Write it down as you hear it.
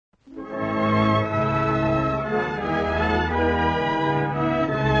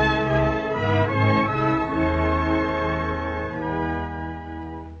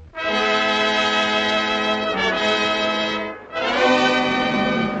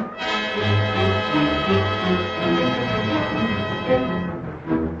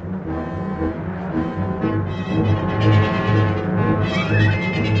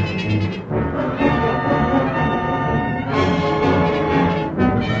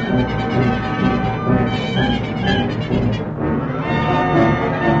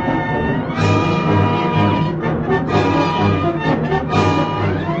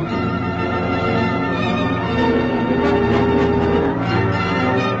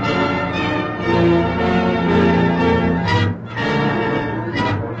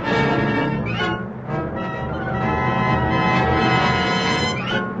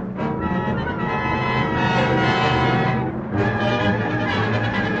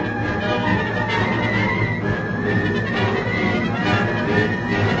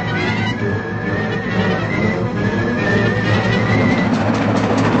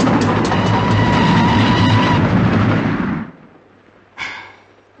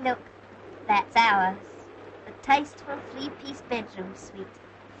Look, that's ours. The tasteful three-piece bedroom suite.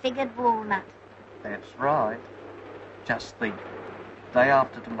 Figured walnut. That's right. Just think, day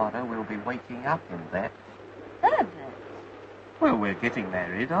after tomorrow we'll be waking up in that. Herbert. Well, we're getting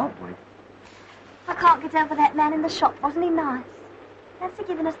married, aren't we? I can't get over that man in the shop. Wasn't he nice? Fancy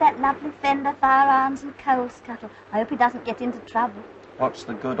giving us that lovely fender, firearms and coal scuttle. I hope he doesn't get into trouble. What's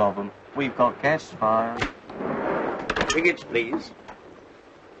the good of them? We've got gas fire. Tickets, please.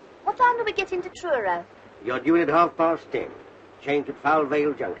 What time do we get into Truro? You're due in at 10:30. Change at Foul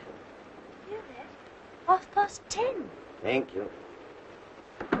Vale Junction. You there? 10:30. Thank you.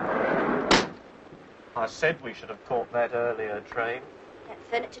 I said we should have caught that earlier train. That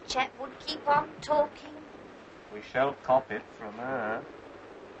furniture chap would keep on talking. We shall cop it from her.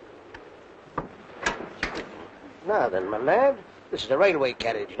 Now then, my lad, this is a railway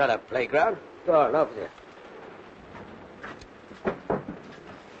carriage, not a playground. Go on, over there.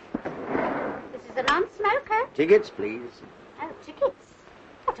 This is a non-smoker. Tickets, please. Oh, tickets.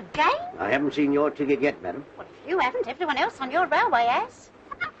 What a game. I haven't seen your ticket yet, madam. Well, if you haven't, everyone else on your railway has.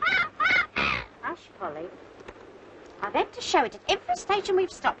 Hush, Polly. I beg to show it at every station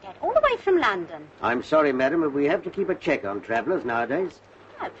we've stopped at, all the way from London. I'm sorry, madam, but we have to keep a check on travellers nowadays.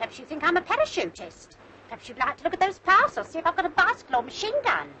 Oh, perhaps you think I'm a parachutist. Perhaps you'd like to look at those parcels, see if I've got a bicycle or machine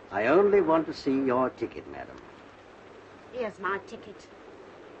gun. I only want to see your ticket, madam. Here's my ticket.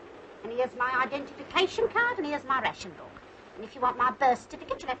 And here's my identification card, and here's my ration book. And if you want my birth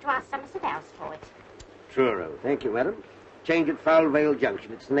certificate, you'll have to ask Somerset House for it. Truro. Thank you, madam. Change at Foul Vale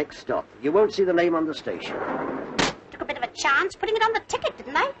Junction. It's the next stop. You won't see the name on the station. Took a bit of a chance putting it on the ticket,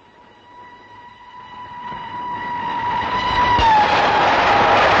 didn't they?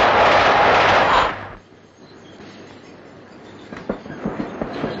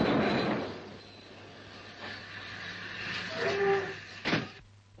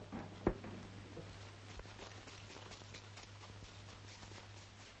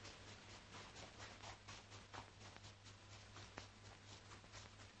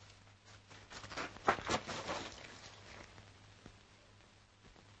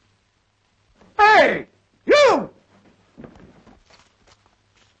 Hey! You!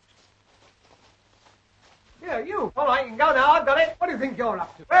 Yeah, you. All right, you can go now. I've got it. What do you think you're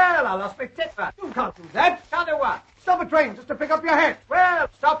up to? Well, I lost my tipper. You can't do that. Can't do what? Stop a train just to pick up your head. Well,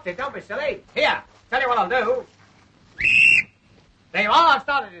 stopped it. Don't be silly. Here, tell you what I'll do. There you are. I've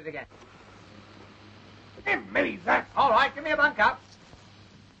started it again. Give me that. All right, give me a bunk up.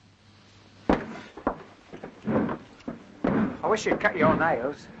 I wish you'd cut your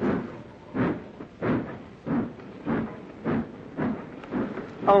nails.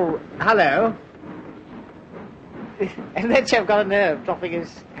 Oh, hello. And that chap got a nerve dropping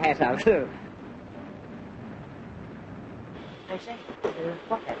his hat out. I say,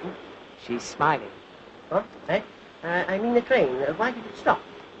 what happened? She's smiling. What? Eh? I mean the train. Why did it stop?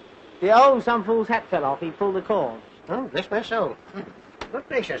 Some fool's hat fell off. He pulled the cord. Oh, bless my soul. Good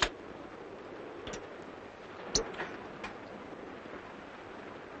gracious.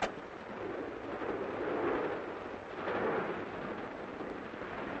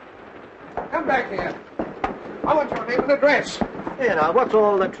 Come back here. I want your name and address. Here now, what's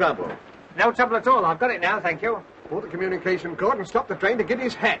all the trouble? No trouble at all. I've got it now, thank you. Pull the communication cord and stop the train to get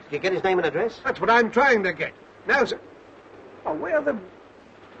his hat. Did you get his name and address? That's what I'm trying to get. Now, sir. Oh, where the...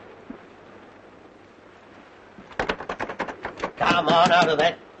 Come on, out of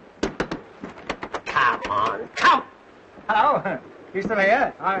that. Come on, come! Hello. You still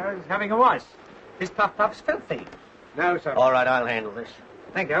here? I was having a wash. His puff-puff's filthy. No, sir. All right, I'll handle this.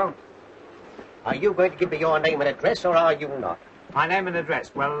 Thank you. Are you going to give me your name and address, or are you not? My name and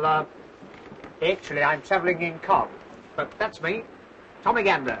address. Well, actually, I'm travelling in Cog. But that's me. Tommy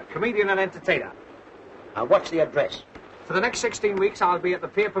Gander, comedian and entertainer. Now, what's the address? For the next 16 weeks, I'll be at the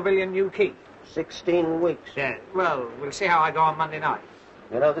Pier Pavilion, New Quay. 16 weeks. Yeah. Well, we'll see how I go on Monday night.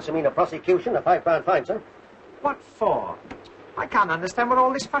 You know, this will mean a prosecution, a £5 fine, sir. What for? I can't understand what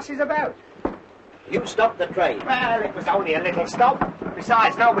all this fuss is about. You stopped the train. Well, it was only a little stop.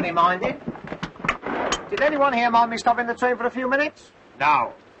 Besides, nobody minded. Did anyone here mind me stopping the train for a few minutes?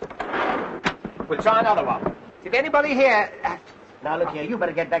 No. We'll try another one. Did anybody here... Now, look here, you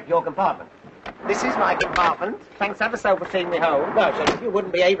better get back to your compartment. This is my compartment. Thanks ever so for seeing me home. No, sir, if you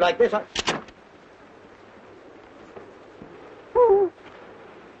wouldn't behave like this,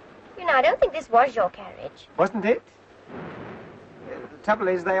 You know, I don't think this was your carriage. Wasn't it? The trouble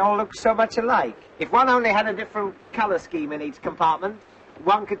is, they all look so much alike. If one only had a different colour scheme in each compartment,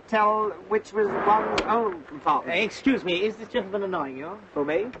 one could tell which was one's own compartment. Excuse me, is this gentleman annoying you? For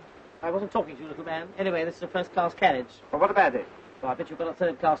me? I wasn't talking to you, little man. Anyway, this is a first-class carriage. Well, what about it? So I bet you've got a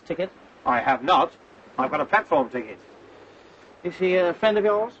third-class ticket. I have not. I've got a platform ticket. Is he a friend of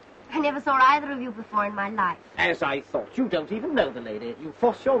yours? I never saw either of you before in my life. As I thought. You don't even know the lady. You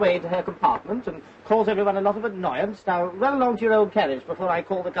force your way into her compartment and cause everyone a lot of annoyance. Now, run along to your own carriage before I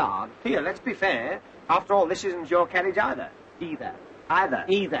call the guard. Here, let's be fair. After all, this isn't your carriage either. Either.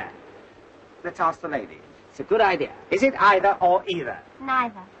 Either. Let's ask the lady. It's a good idea. Is it either or either?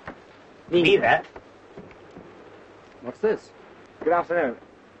 Neither. Neither. What's this? Good afternoon.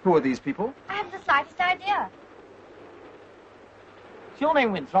 Who are these people? I haven't the slightest idea. Is your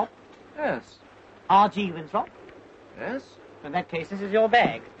name Winthrop? Yes. R.G. Winthrop? Yes? In that case, this is your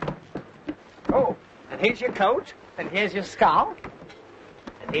bag. Oh, and here's your coat. And here's your scarf.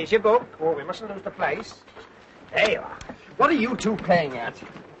 And here's your book. Oh, we mustn't lose the place. There you are. What are you two playing at?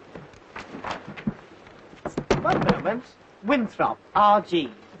 One moment. Winthrop,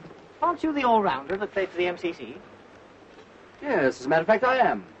 R.G. Aren't you the all-rounder that played for the MCC? Yes, as a matter of fact, I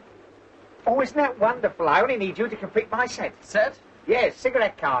am. Oh, isn't that wonderful? I only need you to complete my set. Set? Yes,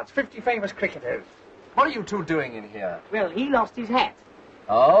 cigarette cards, 50 famous cricketers. What are you two doing in here? Well, he lost his hat.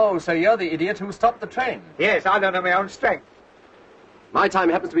 Oh, so you're the idiot who stopped the train. Yes, I don't know my own strength. My time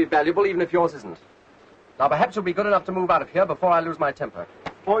happens to be valuable, even if yours isn't. Now, perhaps you'll be good enough to move out of here before I lose my temper.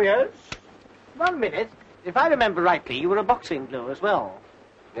 Oh, yes? 1 minute. If I remember rightly, you were a boxing glue as well.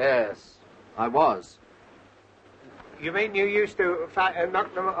 Yes, I was. You mean you used to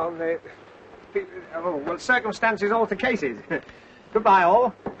knock them on the... Oh, well, circumstances alter cases. Goodbye,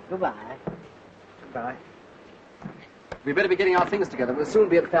 all. Goodbye. Goodbye. We'd better be getting our things together. We'll soon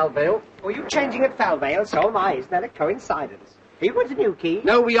be at Falvale. Oh, you changing at Falvale? So am I. Isn't that a coincidence? Are you going to Newquay?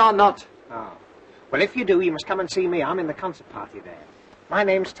 No, we are not. Oh. Well, if you do, you must come and see me. I'm in the concert party there. My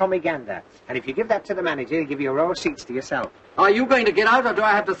name's Tommy Gander. And if you give that to the manager, he'll give you a row of seats to yourself. Are you going to get out, or do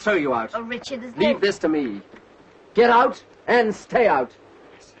I have to throw you out? Oh, Richard, there's Leave this to me. Get out and stay out.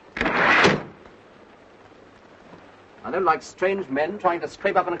 I don't like strange men trying to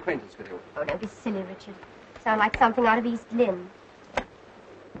scrape up an acquaintance with you. Oh, don't be silly, Richard. Sound like something out of East Lynne.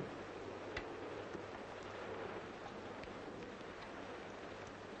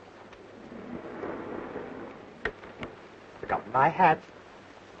 Forgotten my hat.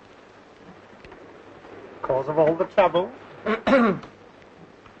 Cause of all the trouble.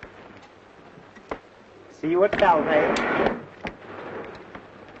 See you at Falvale.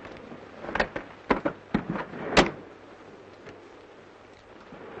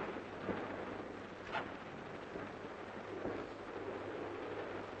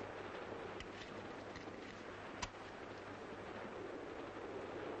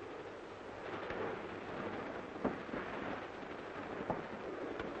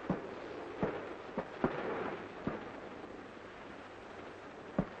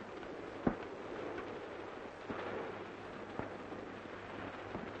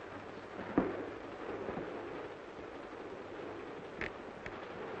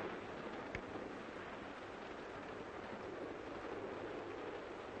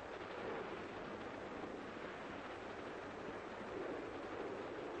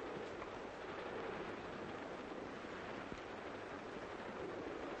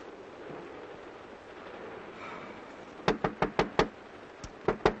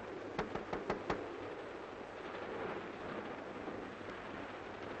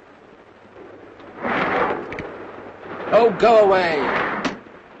 Oh, go away.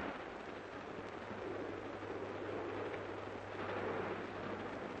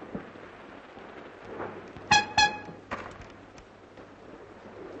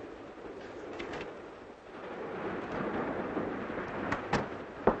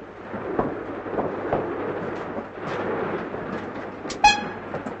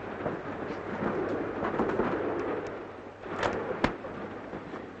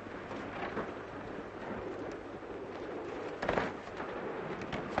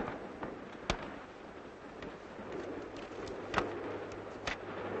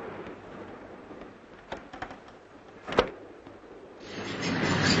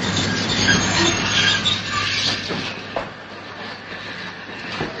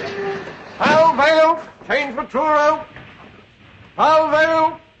 Falvale, change for Truro.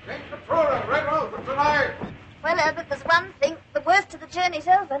 Falvale, change for Truro. Red Rose for tonight. Well, Herbert, there's one thing. The worst of the journey's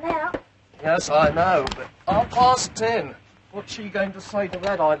over now. Yes, I know, but 10:30. What's she going to say to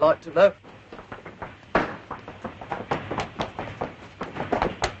that, I'd like to know?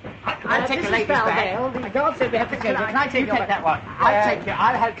 I'll take the ladies back. The guard said we have to go. Can I take that one? I'll take you.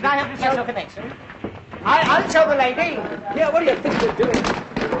 Can I help you set your connection? I'll tell the lady. Yeah, what do you think you're doing?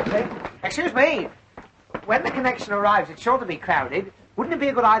 Excuse me. When the connection arrives, it's sure to be crowded. Wouldn't it be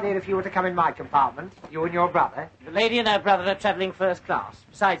a good idea if you were to come in my compartment, you and your brother? The lady and her brother are travelling first class.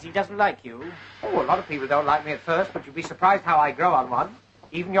 Besides, he doesn't like you. Oh, a lot of people don't like me at first, but you'd be surprised how I grow on one.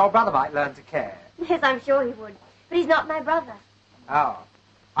 Even your brother might learn to care. Yes, I'm sure he would. But he's not my brother. Oh,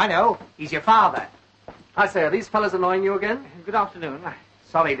 I know. He's your father. I say, are these fellas annoying you again? Good afternoon.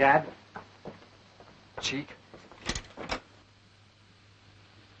 Sorry, Dad. Cheek.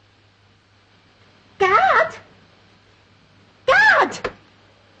 Guard! Guard!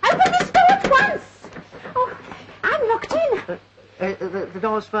 Open this door at once! Oh, I'm locked in. The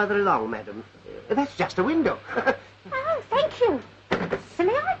door's further along, madam. That's just a window. Oh, thank you.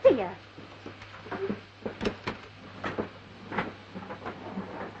 Silly idea.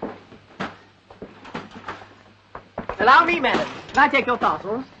 Allow me, madam. Can I take your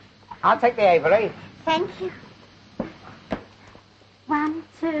parcels? I'll take the Avery. Thank you. 1,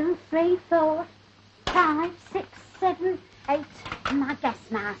 2, 3, 4, 5, 6, 7, 8. My gas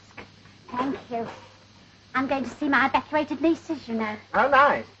mask. Thank you. I'm going to see my evacuated nieces, you know. Oh,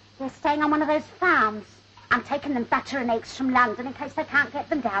 nice. They're staying on one of those farms. I'm taking them butter and eggs from London in case they can't get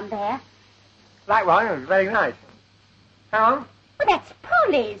them down there. Likewise, very nice. Hang on. Well, that's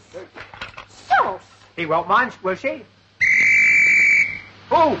Polly's. Sauce. He won't mind, will she?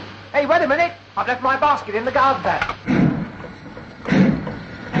 Oh, hey, wait a minute. I've left my basket in the guard van.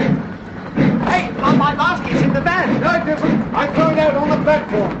 Hey, my basket's in the van. No, it isn't. I threw it out on the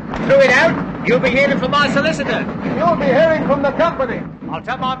platform. Threw it out? You'll be hearing from my solicitor. You'll be hearing from the company. I'll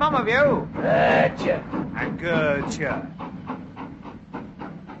tell my mum of you. Gotcha. And gotcha.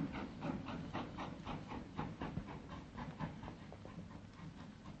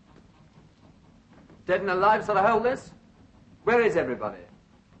 Dead and alive sort of hold this? Where is everybody?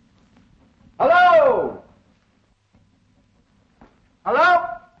 Hello? Hello?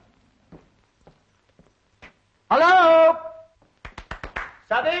 Hello?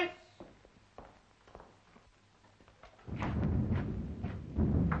 Studies?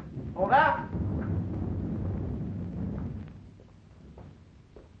 Order?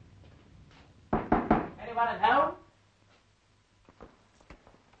 Anyone at home?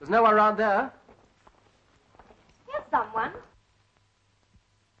 There's no one around there. Here's someone.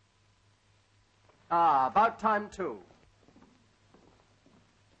 Ah, about time too.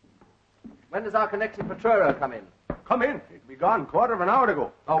 When does our connecting for Truro come in? Come in. It'll be gone quarter of an hour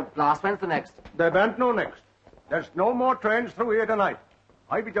ago. Oh, blast, when's the next? There ben't no next. There's no more trains through here tonight.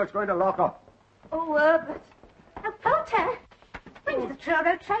 I be just going to lock up. Oh, Herbert. Oh, Walter. When does the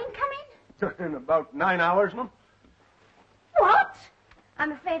Truro train come in? In about 9 hours, ma'am. What?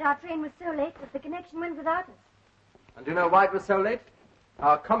 I'm afraid our train was so late that the connection went without us. And do you know why it was so late?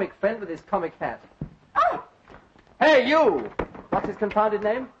 Our comic friend with his comic hat. Oh, Hey, you! What's his confounded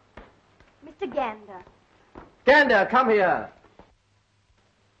name? Mr. Gander. Gander, come here.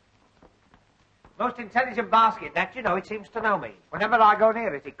 Most intelligent basket, that, you know, it seems to know me. Whenever I go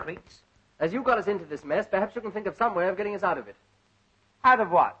near it, it creaks. As you got us into this mess, perhaps you can think of some way of getting us out of it. Out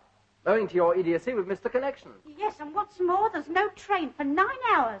of what? Owing to your idiocy, we've missed the connection. yes, and what's more, there's no train for 9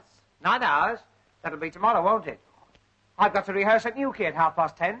 hours. 9 hours? That'll be tomorrow, won't it? I've got to rehearse at Newquay at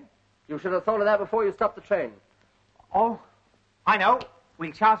 10:30. You should have thought of that before you stopped the train. Oh, I know.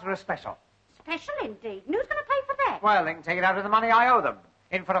 We'll charter a special. Special indeed. And who's going to pay for that? Well, they can take it out of the money I owe them.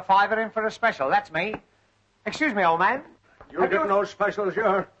 In for a fiver, in for a special. That's me. Excuse me, old man. You get no specials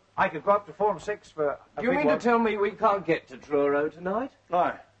here. I could go up to Form 6 for a Do you big mean one. to tell me we can't get to Truro tonight?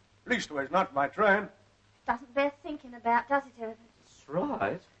 Aye. Leastways, not my train. Doesn't bear thinking about, does it, Herbert? That's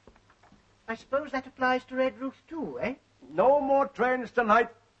right. I suppose that applies to Red Roof too, eh? No more trains tonight.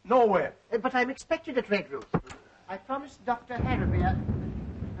 Nowhere. But I'm expected at Red Roof. I promised Dr. Harrowby.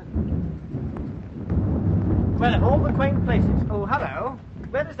 Well, of all the quaint places, Oh, hello.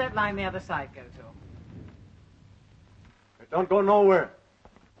 where does that line the other side go to? It don't go nowhere.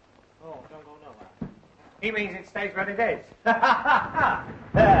 Oh, don't go nowhere. He means it stays where it is. I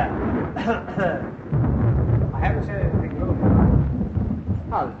haven't said anything rude.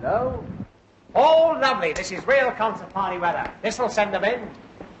 Hello. Oh, lovely. This is real concert party weather. This'll send them in.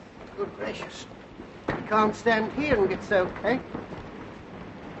 Good gracious. You can't stand here and get soaked, eh?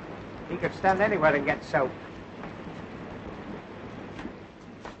 He could stand anywhere and get soaked.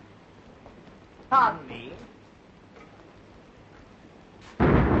 Pardon me.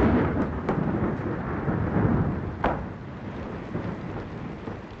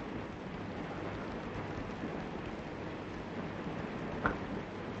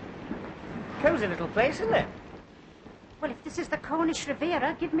 Cozy little place, isn't it? Well, if this is the Cornish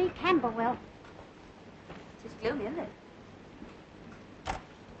Riviera, give me Camberwell. It's gloomy, isn't it?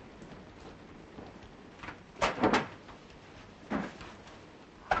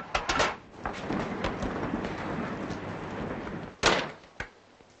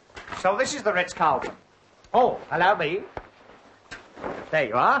 So this is the Ritz-Carlton. Oh, allow me. There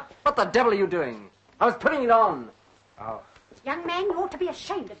you are. What the devil are you doing? I was putting it on. Oh. Young man, you ought to be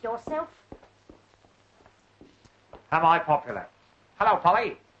ashamed of yourself. Am I popular? Hello,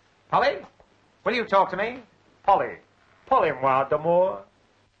 Polly. Polly? Will you talk to me? Polly. Polly-moi d'amour.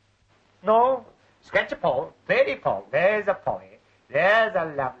 No? Sketch a Paul. Lady Paul. There's a Polly. There's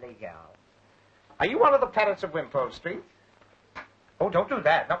a lovely girl. Are you one of the parents of Wimpole Street? Oh, don't do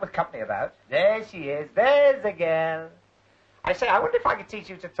that. Not with company about. There she is. There's the girl. I say, I wonder if I could teach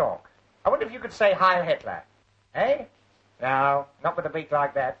you to talk. I wonder if you could say Heil Hitler. Eh? No, not with a beat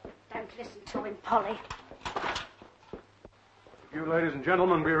like that. Don't listen to him, Polly. You ladies and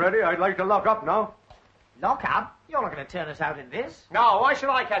gentlemen be ready. I'd like to lock up now. Lock up? You're not going to turn us out in this. No, why should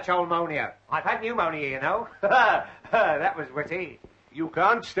I catch pneumonia? I've had pneumonia, you know. That was witty. You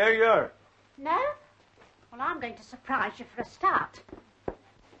can't stay here. No? Well, I'm going to surprise you for a start.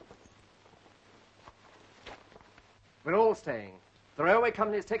 We're all staying. The railway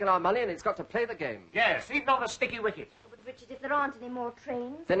company has taken our money and it's got to play the game. Yes, even on the sticky wicket. But, Richard, if there aren't any more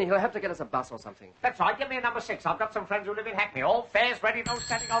trains... Then he'll have to get us a bus or something. That's right, get me a number 6. I've got some friends who live in Hackney. All fares ready, no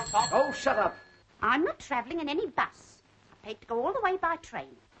standing on top. Oh, shut up. I'm not travelling in any bus. I paid to go all the way by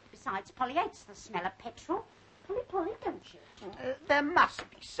train. Besides, Polly hates the smell of petrol. Polly, don't you? There must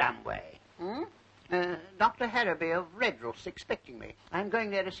be some way. Dr. Harrowby of Redruth's expecting me. I'm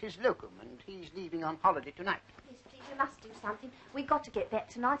going there as his locum, and he's leaving on holiday tonight. Yes, please, we must do something. We've got to get back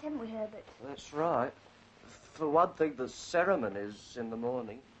tonight, haven't we, Herbert? That's right. For one thing, the ceremony's in the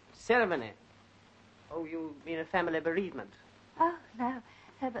morning. Ceremony? Oh, you mean a family bereavement? Oh, no.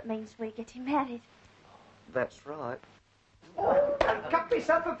 Herbert means we're getting married. That's right. Oh, and cut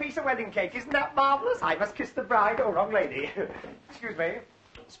myself a piece of wedding cake. Isn't that marvellous? I must kiss the bride. Oh, wrong lady. Excuse me.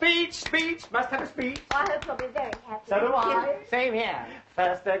 Speech. Must have a speech. I hope you'll be very happy. So do I. Same here.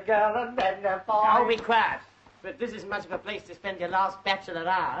 First a girl and then a boy. Oh, be quiet. But this isn't much of a place to spend your last bachelor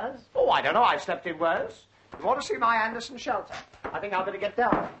hours. Oh, I don't know. I've slept in worse. You want to see my Anderson shelter? I think I'll better get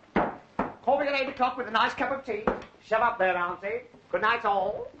down. Call me at 8 o'clock with a nice cup of tea. Shut up there, Auntie. Good night,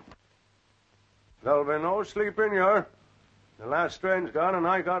 all. There'll be no sleep in here. The last train's gone and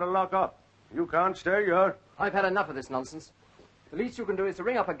I gotta lock up. You can't stay here. I've had enough of this nonsense. The least you can do is to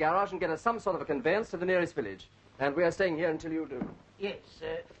ring up a garage and get us some sort of a conveyance to the nearest village. And we are staying here until you do. Yes,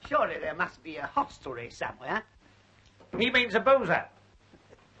 surely there must be a hostelry somewhere. He means a boozer.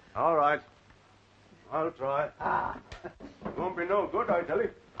 All right. I'll try. It won't be no good, I tell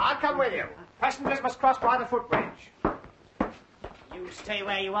you. I'll come with you. Passengers must cross by the footbridge. You stay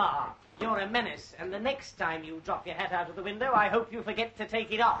where you are. You're a menace, and the next time you drop your hat out of the window, I hope you forget to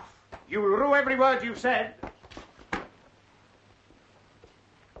take it off. You will rue every word you've said.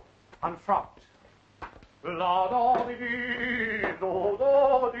 Unfrocked. La-da-dee-dee,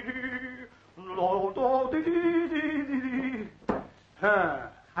 la-da-dee-dee, la-da-dee-dee-dee-dee.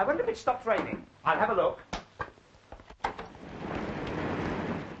 I wonder if it stopped raining. I'll have a look.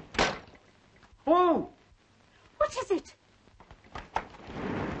 Oh! What is it?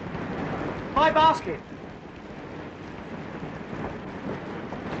 My basket.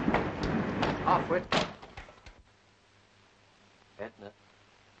 Halfwit. Edna,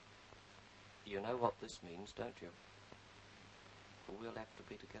 you know what this means, don't you? We'll have to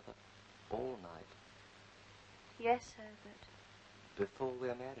be together all night. Yes, Herbert. Before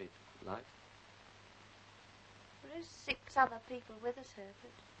we're married, like. There is 6 other people with us,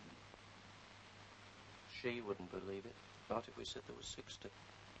 Herbert. She wouldn't believe it. Not if we said there was 60.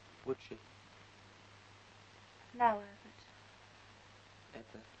 Would she? No, Herbert.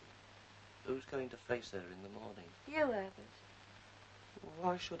 Edna, who's going to face her in the morning? You, Herbert.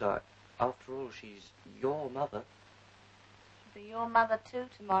 Why should I? After all, she's your mother. She'll be your mother, too,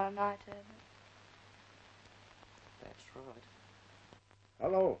 tomorrow night, Herbert. That's right.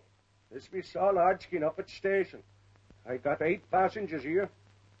 Hello. This is Saul Hodgkin up at station. I got 8 passengers here.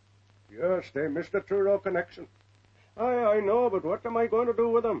 Yes, they missed the Truro connection. I know, but what am I going to do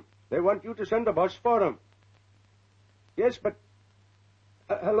with them? They want you to send a bus for them. Yes, but...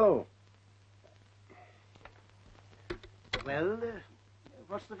 hello. Well,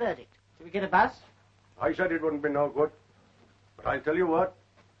 what's the verdict? Shall we get a bus? I said it wouldn't be no good. But I'll tell you what.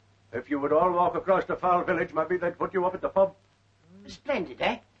 If you would all walk across the foul village, maybe they'd put you up at the pub. Splendid,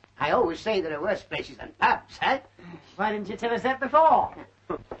 eh? I always say there are worse places than pubs, eh? Why didn't you tell us that before?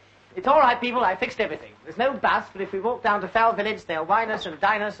 It's all right, people. I fixed everything. There's no bus, but if we walk down to Foul Village, they'll wine us and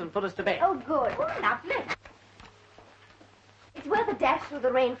dine us and put us to bed. Oh, good. Oh, lovely. It's worth a dash through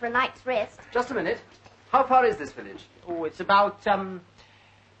the rain for a night's rest. Just a minute. How far is this village? Oh, it's about,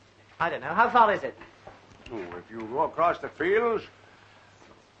 I don't know. How far is it? Oh, if you go across the fields,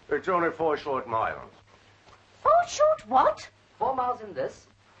 It's only 4 short miles. 4 short what? 4 miles in this.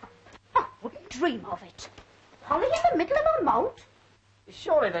 I wouldn't dream of it. Holly in the middle of a moat?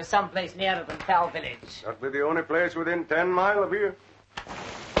 Surely there's some place nearer than Cal Village. That'll be the only place within 10 miles of here.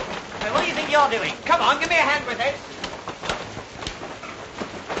 Hey, what do you think you're doing? Come on, give me a hand with this.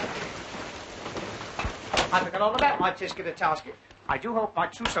 I forgot all about my tisket of tasket. I do hope my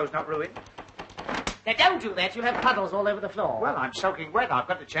trousseau's not ruined. Now, don't do that. You'll have puddles all over the floor. Well, I'm soaking wet. I've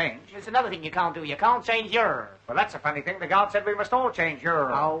got to change. There's another thing you can't do. You can't change your... Well, that's a funny thing. The guard said we must all change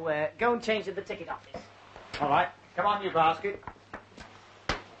your... Oh, go and change at the ticket office. All right. Come on, you basket.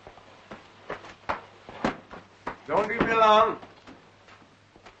 Don't leave me alone.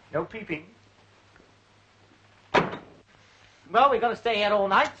 No peeping. Well, we've got to stay here all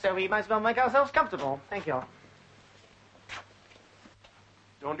night, so we might as well make ourselves comfortable. Thank you.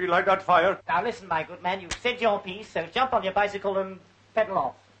 Don't you like that fire? Now, listen, my good man. You've said your piece, so jump on your bicycle and pedal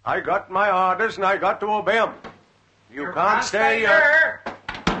off. I got my orders and I got to obey 'em. You can't stay here.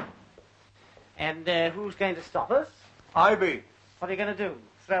 And who's going to stop us? I be. What are you going to do?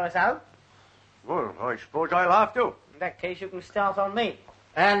 Throw us out? Well, I suppose I'll have to. In that case, you can start on me.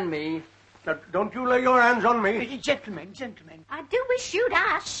 And me. Now, don't you lay your hands on me. Gentlemen. I do wish you'd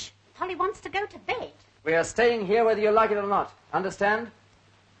hush. Holly wants to go to bed. We are staying here whether you like it or not. Understand?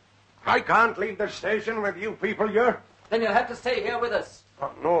 I can't leave the station with you people here. Then you'll have to stay here with us.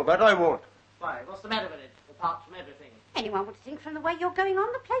 Oh, no, that I won't. Why, what's the matter with it? Apart from everything. Anyone would think from the way you're going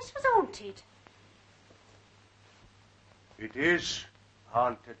on the place was haunted. It is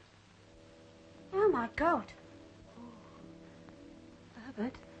haunted. Oh, my God.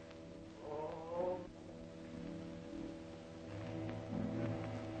 Herbert.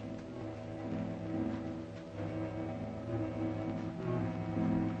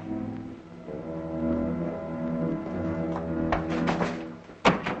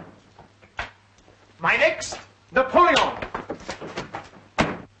 My next, Napoleon.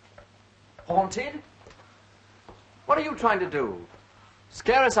 Haunted? What are you trying to do?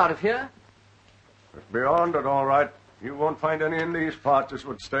 Scare us out of here? It's beyond it, all right. You won't find any in these parts as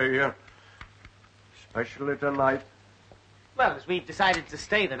would stay here. Especially tonight. Well, as we've decided to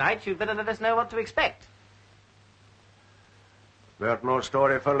stay the night, you'd better let us know what to expect. There's no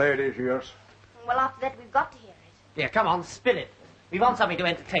story for ladies, yours. Well, after that, we've got to hear it. Yeah, come on, spill it. We want something to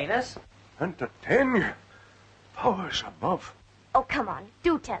entertain us. Entertain you? Powers above. Oh, come on.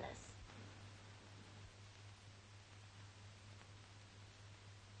 Do tell us.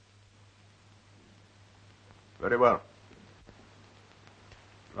 Very well.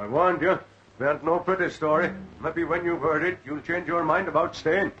 I warned you. There's no pretty story. Maybe when you've heard it, you'll change your mind about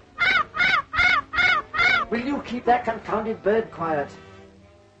staying. Will you keep that confounded bird quiet?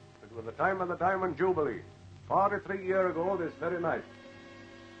 It was the time of the Diamond Jubilee. 43 years ago this very night.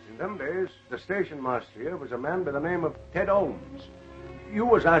 In them days, the station master here was a man by the name of Ted Holmes. You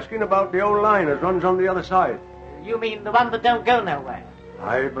was asking about the old line that runs on the other side. You mean the one that don't go nowhere?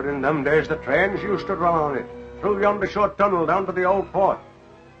 Aye, but in them days the trains used to run on it, through yonder short tunnel down to the old port.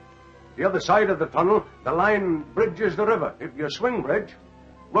 The other side of the tunnel, the line bridges the river. If you swing bridge,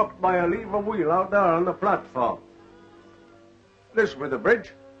 up by a lever wheel out there on the platform. This was the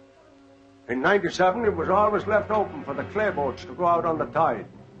bridge. In 97, it was always left open for the clay boats to go out on the tide,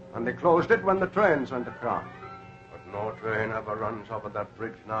 and they closed it when the trains went across. But no train ever runs over that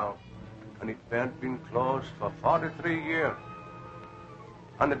bridge now, and it ain't been closed for 43 years.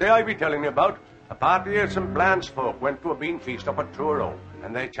 On the day I be telling you about, a party of St. Blanche folk went to a bean feast up at Truro,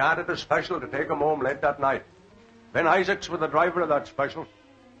 and they chartered a special to take 'em home late that night. Ben Isaacs was the driver of that special.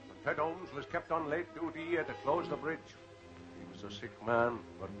 But Ted Holmes was kept on late duty here to close the bridge. He was a sick man,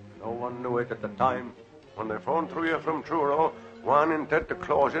 but no one knew it at the time. When they phoned through here from Truro, wanting Ted to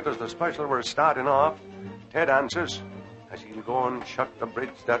close it as the special were starting off, Ted answers as he'll go and shut the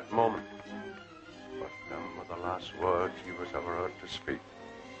bridge that moment. But them were the last words he was ever heard to speak.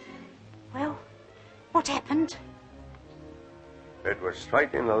 Well, what happened? It was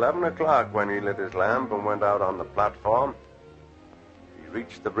striking 11 o'clock when he lit his lamp and went out on the platform. He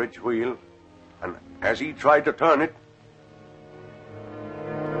reached the bridge wheel, and as he tried to turn it,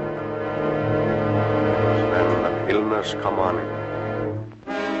 then that illness come on him.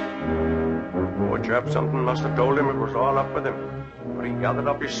 Poor chap, something must have told him it was all up with him. But he gathered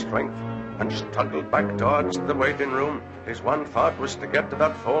up his strength and struggled back towards the waiting room. His one thought was to get to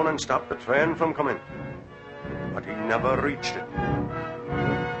that phone and stop the train from coming. But he never reached it.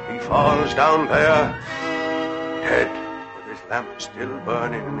 He falls down there, dead, with his lamp still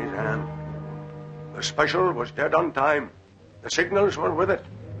burning in his hand. The special was dead on time. The signals were with it.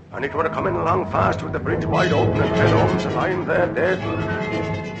 And it were coming along fast with the bridge wide open and 10 homes lying there dead.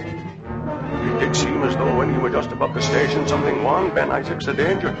 It did seem as though when he were just above the station, something warned Ben Isaac's the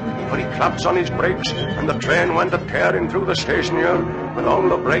danger. For he claps on his brakes, and the train went a-tearing through the station yard, with all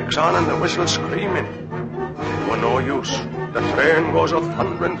the brakes on and the whistle screaming. It were no use. The train goes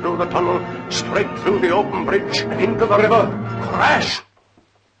a-thundering through the tunnel, straight through the open bridge, and into the river. Crash!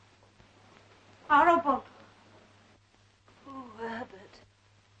 Horrible. Oh, Herbert.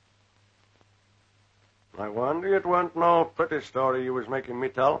 I wonder it weren't no pretty story you was making me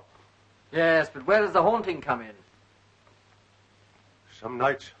tell. Yes, but where does the haunting come in? Some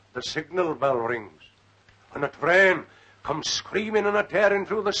nights the signal bell rings, and a train comes screaming and a-tearing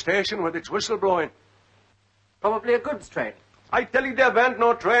through the station with its whistle blowing. Probably a goods train. I tell you, there weren't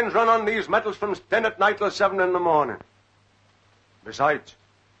no trains run on these metals from 10 at night till 7 in the morning. Besides,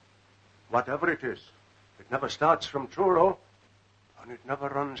 whatever it is, it never starts from Truro, and it never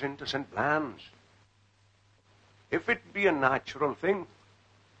runs into St. Blan's. If it be a natural thing,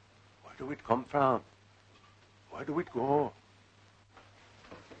 where do it come from? Where do it go?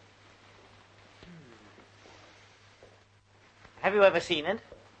 Have you ever seen it?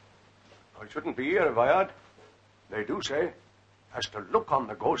 I shouldn't be here if I had. They do say, as to look on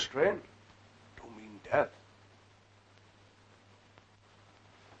the ghost train, do mean death.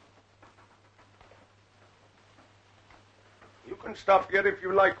 You can stop here if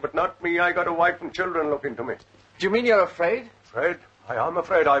you like, but not me. I got a wife and children looking to me. Do you mean you're afraid? Afraid? I am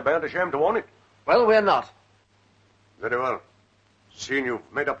afraid. I bear ashamed to own it. Well, we're not. Very well. Seeing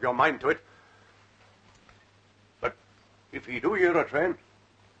you've made up your mind to it. But if he do hear a train,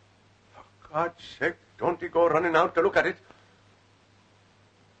 for God's sake, don't he go running out to look at it?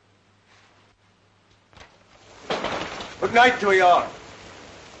 Good night to you all.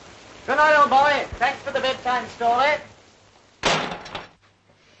 Good night, old boy. Thanks for the bedtime story.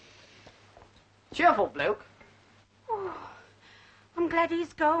 Cheerful bloke. Oh, I'm glad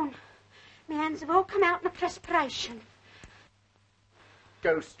he's gone. My hands have all come out in a perspiration.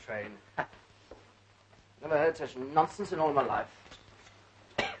 Ghost train. Never heard such nonsense in all my life.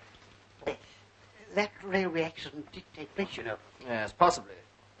 That railway accident did take place, you know. Yes, possibly.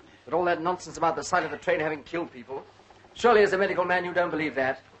 But all that nonsense about the sight of the train having killed people. Surely as a medical man you don't believe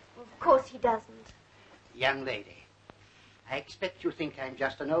that. Of course he doesn't. Young lady, I expect you think I'm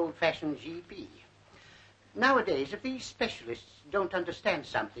just an old-fashioned GP. Nowadays, if these specialists don't understand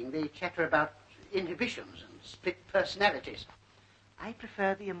something, they chatter about inhibitions and split personalities. I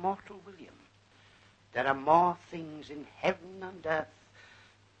prefer the immortal William. There are more things in heaven and earth.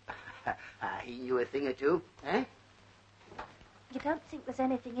 He knew a thing or two, eh? You don't think there's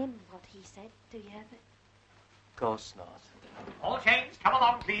anything in what he said, do you, Herbert? Of course not. All change, come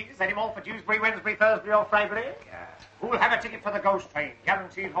along, please. Any more for Dewsbury, Wednesbury, Thursbury, or Freybury? Who'll have a ticket for the ghost train?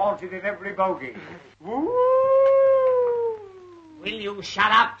 Guaranteed haunted in every bogie. Woo! Will you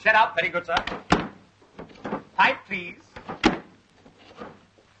shut up? Shut up. Very good, sir. Pipe, please.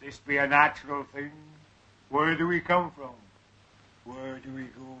 This be a natural thing. Where do we come from? Where do we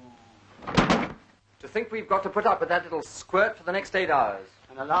go? To think we've got to put up with that little squirt for the next 8 hours.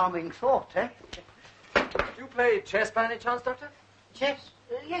 An alarming thought, eh? Do you play chess by any chance, Doctor? Chess?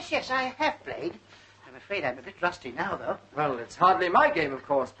 Yes, I have played. I'm afraid I'm a bit rusty now, though. Well, it's hardly my game, of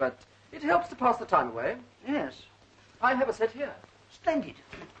course, but it helps to pass the time away. Yes. I have a set here. Splendid.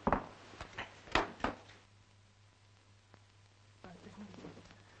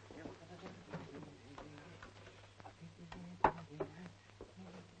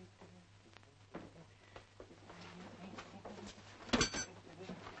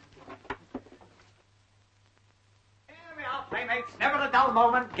 Playmates, never a dull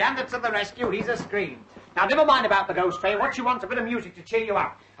moment. Gambit to the rescue, he's a scream. Now, never mind about the ghost train. What you want's a bit of music to cheer you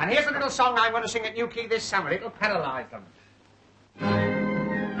up. And here's a little song I'm going to sing at New Key this summer. It'll paralyse them.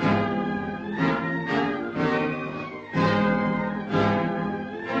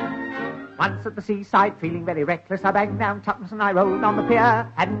 Once at the seaside, feeling very reckless, I banged down tuppence and I rolled on the pier.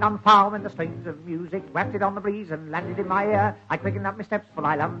 Hadn't on far when the strains of music wafted on the breeze and landed in my ear. I quickened up my steps, for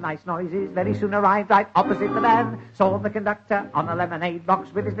I love nice noises. Very soon arrived right opposite the van. Saw the conductor on a lemonade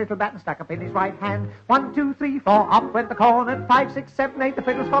box with his little baton stuck up in his right hand. 1, 2, 3, 4, up went the cornet. 5, 6, 7, 8, the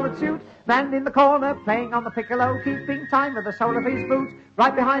fiddles followed suit. Man in the corner, playing on the piccolo, keeping time with the sole of his boot.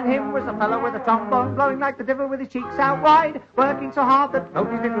 Right behind him was a fellow with a trombone, blowing like the devil with his cheeks out wide, working so hard that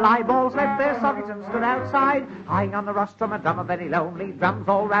both his little eyeballs left left their sockets and stood outside, eyeing on the rostrum a drummer very lonely, drums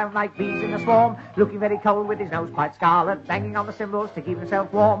all round like bees in a swarm, looking very cold with his nose quite scarlet, banging on the cymbals to keep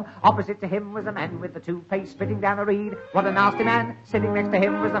himself warm. Opposite to him was a man with the toothpaste spitting down a reed. What a nasty man! Sitting next to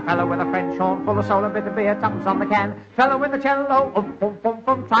him was a fellow with a French horn, full of soul and bit of beer, tuppence on the can. Fellow with the cello,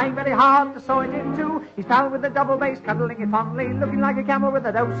 trying very hard to sew it in two. His pal with the double bass, cuddling it fondly, looking like a camel with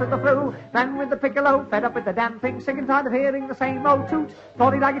a dose of the flu. Man with the piccolo, fed up with the damn thing, sick and tired of hearing the same old toot.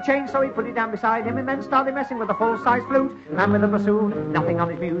 Thought he'd like a change, so he put it down beside him and then started messing with a full-size flute. Man with the bassoon, nothing on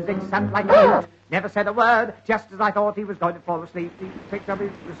his music, sat like a mute. Never said a word, just as I thought he was going to fall asleep. He picked up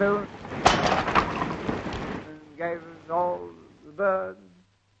his bassoon and gave us all the birds.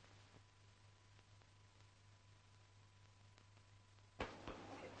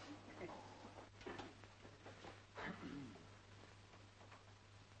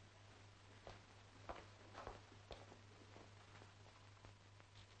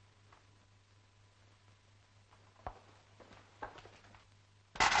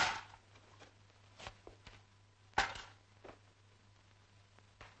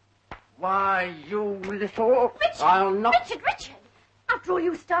 Why, you little... Richard! I'll not... Richard! After all,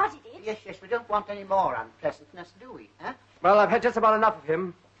 you started it. Yes, we don't want any more unpleasantness, do we, huh? Well, I've had just about enough of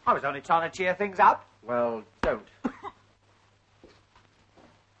him. I was only trying to cheer things up. Well, don't.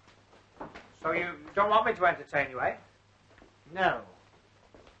 So you don't want me to entertain you, eh? No.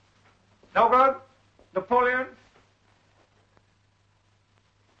 No good? Napoleon?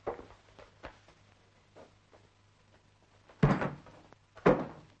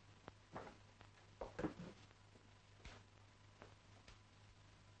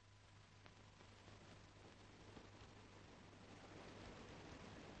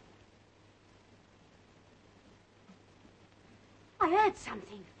 I heard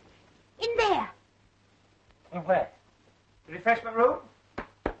something. In there. In where? The refreshment room?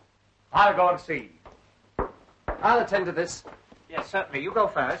 I'll go and see. I'll attend to this. Yes, certainly. You go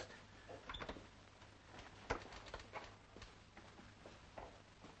first.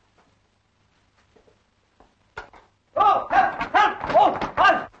 Oh, help! Oh,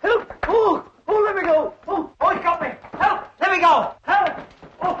 help! Oh, let me go! Oh, he got me! Help! Let me go! Help!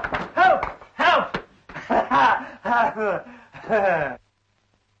 Oh, help!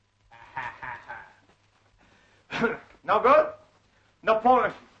 No good?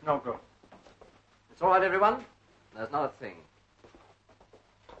 Napoleon, no good. It's all right, everyone. There's not a thing.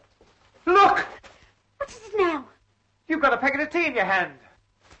 Look! What is it now? You've got a packet of tea in your hand.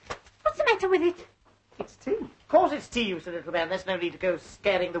 What's the matter with it? It's tea. Of course it's tea, you silly little man. There's no need to go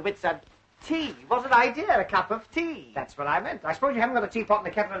scaring the wits out. Tea. What an idea, a cup of tea. That's what I meant. I suppose you haven't got a teapot and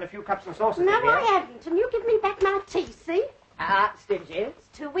a kettle and a few cups and saucers No, in here. I haven't. And you give me back my tea, see? Stingy. It's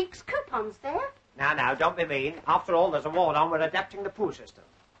 2 weeks' coupons there. Now, don't be mean. After all, there's a war on. We're adapting the poo system.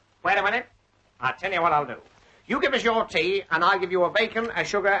 Wait a minute. I'll tell you what I'll do. You give us your tea, and I'll give you a bacon, a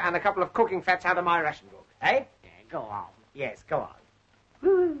sugar, and a couple of cooking fats out of my ration book. Eh? Yeah, go on. Yes, go on.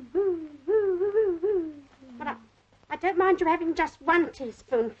 But I don't mind you having just 1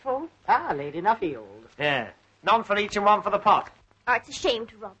 teaspoonful. Lady Nuffield. Yeah. None for each and one for the pot. Oh, it's a shame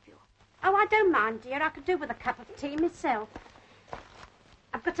to rob you. Oh, I don't mind, dear. I could do with a cup of tea myself.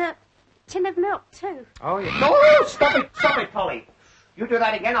 I've got a tin of milk, too. Oh, yeah. No, stop it, Polly. You do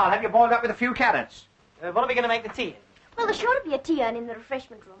that again, I'll have you boiled up with a few carrots. What are we going to make the tea in? Well, there's sure to be a tea urn in the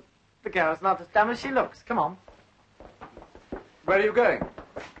refreshment room. The girl's not as dumb as she looks. Come on. Where are you going?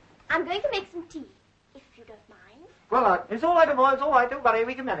 I'm going to make some tea, if you don't mind. Well, It's all right, boy. It's all right. Don't worry.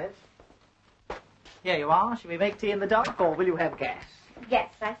 We can manage. Here you are. Shall we make tea in the dark, or will you have gas? Yes,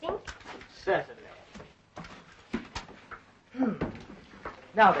 I think. Certainly.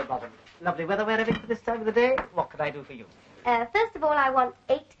 Now then, Bottom. Lovely weather we're having for this time of the day. What can I do for you? First of all, I want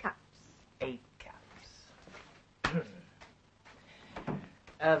 8 cups. 8 cups.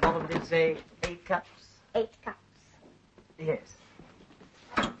 Bottom did say 8 cups? 8 cups. Yes.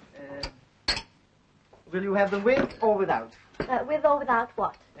 Will you have them with or without? With or without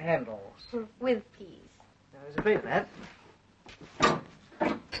what? Handles. With, please. I was afraid of that.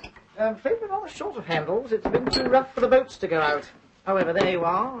 I'm afraid we're rather short of handles. It's been too rough for the boats to go out. However, there you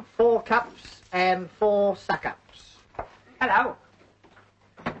are. 4 cups and 4 suck-ups. Hello.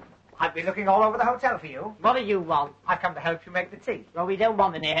 I've been looking all over the hotel for you. What do you want? I've come to help you make the tea. Well, we don't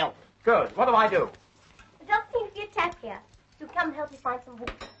want any help. Good. What do I do? There doesn't seem to be a tap here. So come help me find some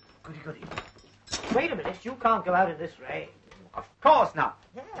water. Goody. Wait a minute. You can't go out in this rain. Of course not.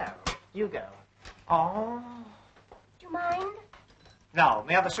 Yeah. You go. Oh. Do you mind? No,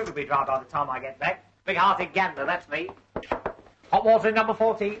 my other suit will be dry by the time I get back. Big-hearted gander, that's me. Hot water in number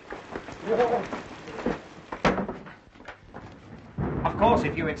 14. Of course,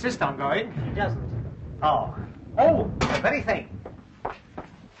 if you insist on going. He doesn't. Oh. Oh, the very thing.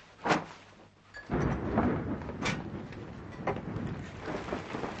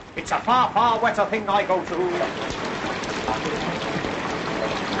 It's a far, far wetter thing I go to.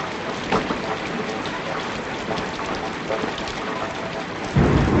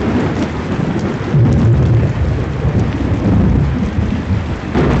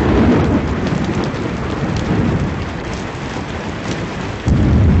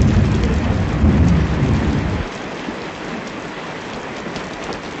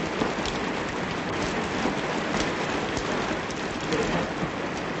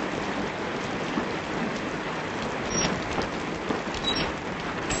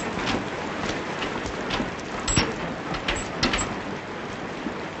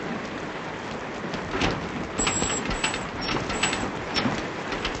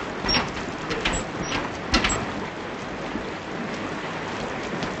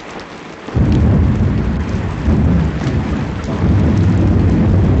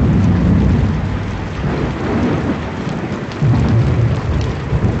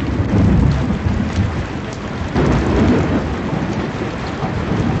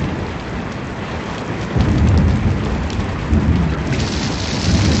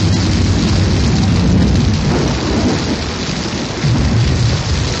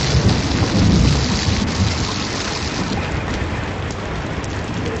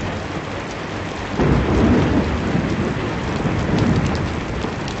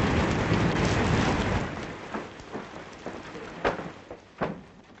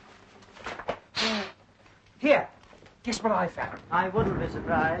 Guess what I found? I wouldn't be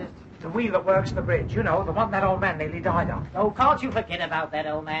surprised. The wheel that works the bridge. You know, the one that old man nearly died on. Oh, can't you forget about that,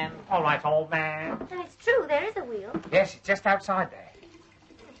 old man? All right, old man. And it's true, there is a wheel. Yes, it's just outside there.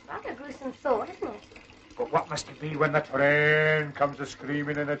 It's rather a gruesome thought, isn't it? But what must it be when the train comes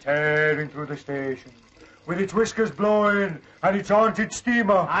a-screaming and a-tearing through the station, with its whiskers blowing and its haunted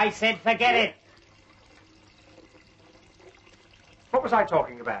steamer? I said forget it. What was I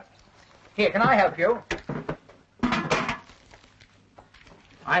talking about? Here, can I help you?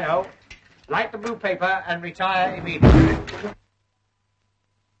 I know. Light the blue paper and retire immediately.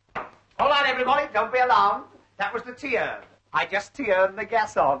 Hold on, everybody. Don't be alarmed. That was the tea-urn. I just tea-urned the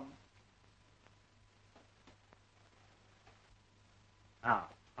gas on. Ah,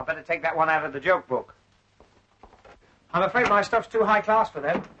 I better take that one out of the joke book. I'm afraid my stuff's too high class for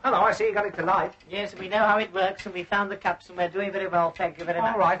them. Hello, I see you got it to light. Yes, we know how it works, and we found the cups, and we're doing very well, thank you very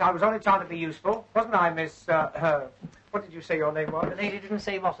much. All right, I was only trying to be useful. Wasn't I, Miss, what did you say your name was? The lady didn't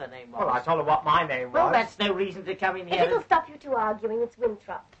say what her name was. Well, I told her what my name was. Well, that's no reason to come in If here. it'll stop you two arguing, it's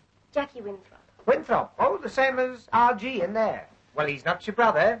Winthrop. Jackie Winthrop. Winthrop. Oh, the same as R.G. in there. Well, he's not your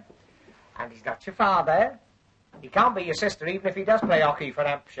brother, and he's not your father. He can't be your sister, even if he does play hockey for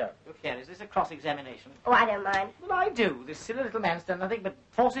Hampshire. Look here, is this a cross-examination? Oh, I don't mind. Well, I do. This silly little man's done nothing but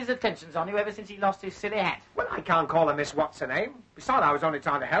force his attentions on you ever since he lost his silly hat. Well, I can't call her Miss What's-her-name. Besides, I was only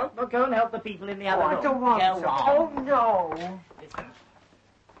trying to help. Well, go and help the people in the other room. I don't want Go to. on. Oh, no.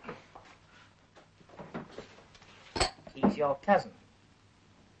 He's your cousin.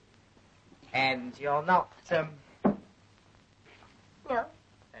 And you're not, No.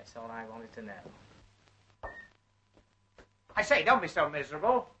 That's all I wanted to know. I say, don't be so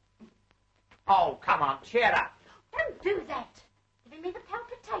miserable. Oh, come on, cheer up. Don't do that. Giving me the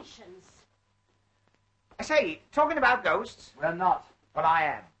palpitations. I say, talking about ghosts... Well, not. But I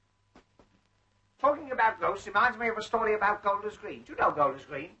am. Talking about ghosts reminds me of a story about Golders Green. Do you know Golders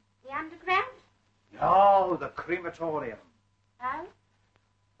Green? The underground? No, the crematorium. Oh?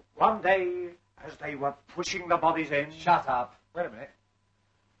 One day, as they were pushing the bodies in... Shut up. Wait a minute.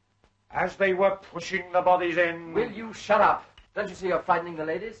 As they were pushing the bodies in... Will you shut up? Don't you see you're frightening the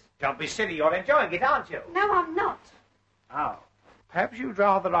ladies? Don't be silly, you're enjoying it, aren't you? No, I'm not. Oh. Perhaps you'd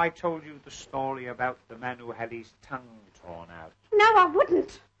rather I told you the story about the man who had his tongue torn out. No, I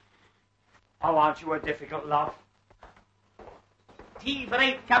wouldn't. Oh, aren't you a difficult lot? Tea for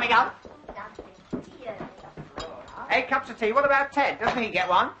 8 coming up. 8 cups of tea. What about Ted? Doesn't he get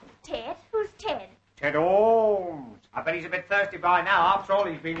one? Ted? Who's Ted? Ted Holmes. I bet he's a bit thirsty by now. After all,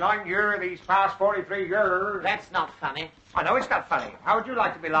 he's been lying here these past 43 years. That's not funny. I know it's not funny. How would you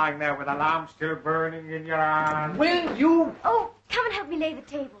like to be lying there with a lamp still burning in your hand? Will you? Oh, come and help me lay the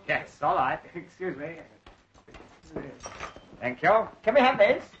table. Yes, all right. Excuse me. Thank you. Can we have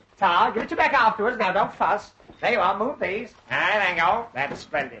this? Tar, give it to back afterwards. Now, don't fuss. There you are. Move these. There you go. That's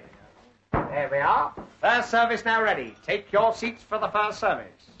splendid. There we are. First service now ready. Take your seats for the first service.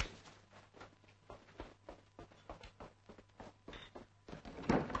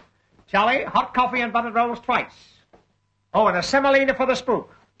 Charlie, hot coffee and buttered rolls twice. Oh, and a semolina for the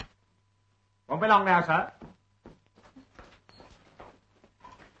spook. Won't be long now, sir.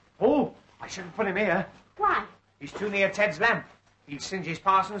 Oh, I shouldn't put him here. Why? He's too near Ted's lamp. He'd singe his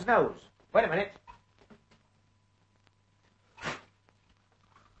parson's nose. Wait a minute.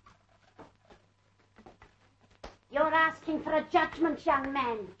 You're asking for a judgment, young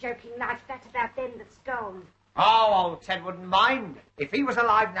man, joking like that about them that's gone. Oh, old Ted wouldn't mind. If he was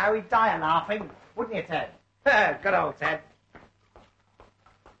alive now, he'd die of laughing. Wouldn't you, Ted? Good old Ted.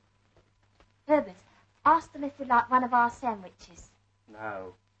 Herbert, ask them if they'd like one of our sandwiches.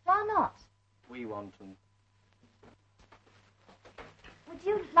 No, Why not? we want them. Would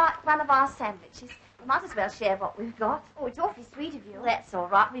you like one of our sandwiches? We might as well share what we've got. Oh, it's awfully sweet of you. Well, that's all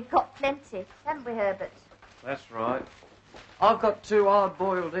right. We've got plenty. Haven't we, Herbert? That's right. I've got 2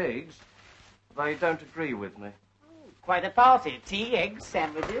 hard-boiled eggs. They don't agree with me. Quite a party. Tea, eggs,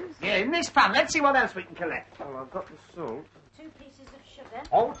 sandwiches. Yeah, in this pan. Let's see what else we can collect. Oh, I've got the salt. 2 pieces of sugar.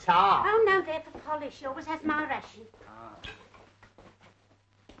 Oh, tar. Oh, no, they're for polish. She always has my ration.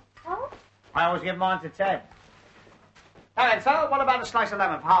 Oh? I always give mine to Ted. Now then, sir, what about a slice of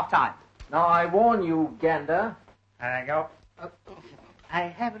lemon for half-time? Now, I warn you, Gander. There you go. I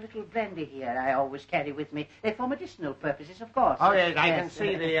have a little brandy here I always carry with me, for medicinal purposes, of course. Oh, yes, I can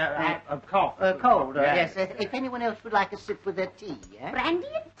see the cough. Cold, Yes. yes. If anyone else would like a sip with their tea, eh? Brandy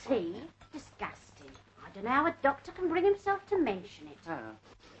and tea? Disgusting. I don't know how a doctor can bring himself to mention it. Oh.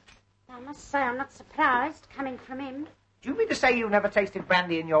 I must say I'm not surprised, coming from him. Do you mean to say you've never tasted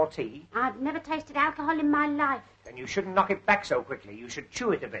brandy in your tea? I've never tasted alcohol in my life. Then you shouldn't knock it back so quickly. You should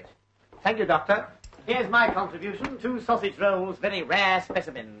chew it a bit. Thank you, Doctor. Here's my contribution. 2 sausage rolls, very rare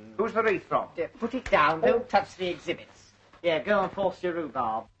specimen. Who's the wreath from? Put it down. Don't touch the exhibits. Yeah, go and force your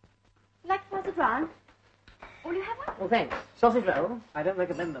rhubarb. Like to pass it round? Will you have one? Well, thanks. Sausage roll. I don't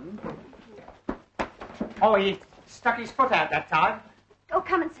recommend them. Oh, he stuck his foot out that time. Oh,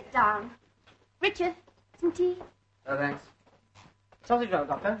 come and sit down. Richard, some tea? Oh, thanks. Sausage roll,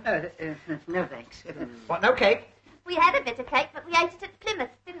 Doctor. No, thanks. What, no cake? We had a bit of cake, but we ate it at Plymouth,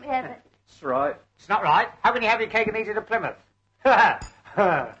 didn't we, Herbert? That's right. It's not right. How can you have your cake and eat it at Plymouth?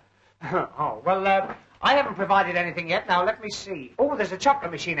 Oh, well, I haven't provided anything yet. Now, let me see. Oh, there's a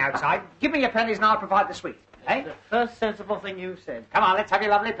chocolate machine outside. Give me your pennies and I'll provide the sweet. Eh? The first sensible thing you said. Come on, let's have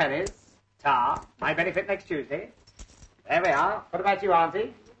your lovely pennies. Tar. My benefit next Tuesday. There we are. What about you,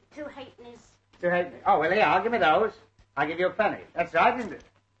 Auntie? 2 halfpennies. 2 halfpennies. Oh, well, here, I'll give me those. I'll give you a penny. That's right, isn't it?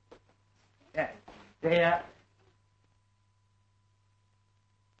 Yeah. There.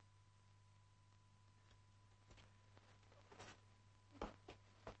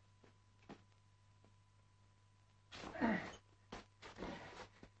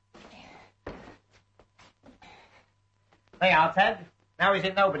 There you are, Ted. Now he's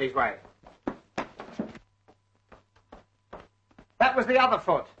in nobody's way. That was the other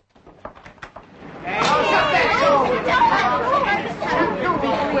foot.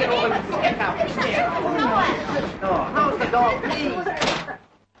 Close the door, please.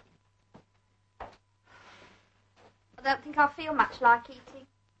 I don't think I'll feel much like eating.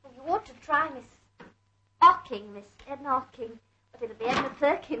 Well, you ought to try Miss Edna Hocking. But it'll be Edna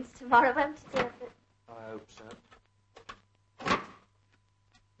Perkins tomorrow, won't it, Herbert? I hope so.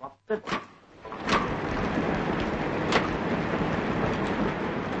 What the...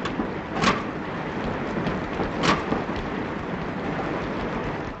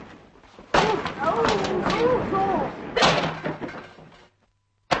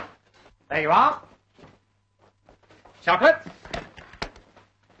 There you are. Chocolate?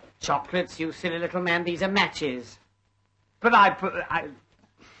 Chocolates, you silly little man. These are matches. But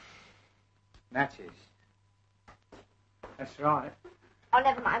matches. That's right. Oh,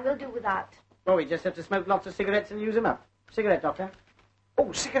 never mind. We'll do without. Well, we just have to smoke lots of cigarettes and use them up. Cigarette, Doctor.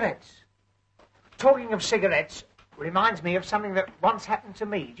 Oh, cigarettes. Talking of cigarettes reminds me of something that once happened to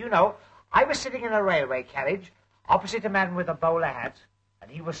me. Do you know, I was sitting in a railway carriage opposite a man with a bowler hat,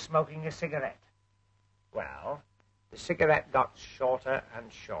 and he was smoking a cigarette. Well, the cigarette got shorter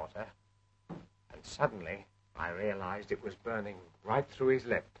and shorter, and suddenly I realized it was burning right through his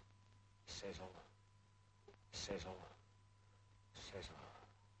lip. Sizzle, sizzle, sizzle.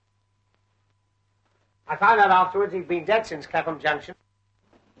 I found out afterwards he'd been dead since Clapham Junction.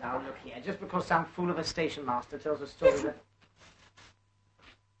 Now, look here. Just because some fool of a station master tells a story that...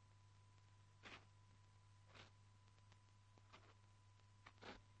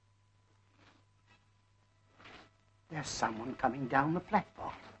 There's someone coming down the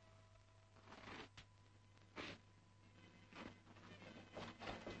platform.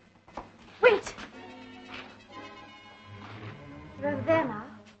 Wait! They're over there now.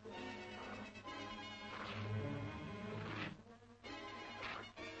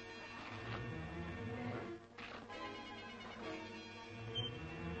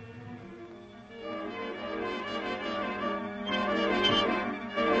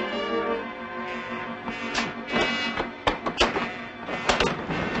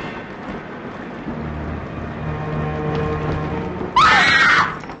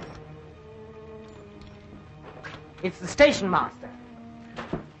 It's the station master.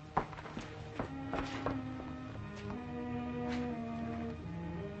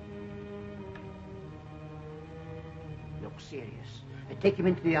 Look serious. Take him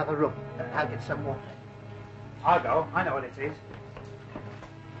into the other room. I'll get some water. I'll go. I know what it is.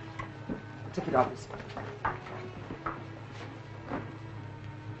 Ticket office.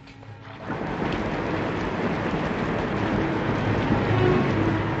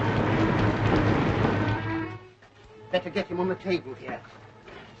 Better get him on the table here.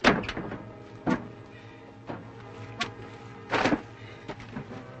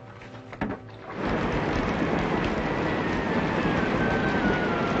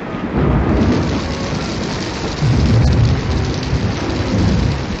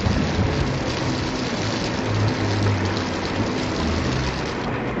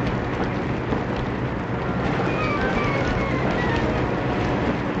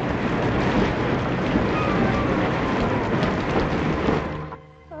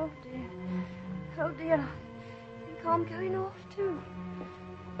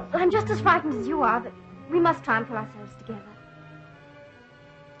 I'm just as frightened as you are, but we must try and pull ourselves together.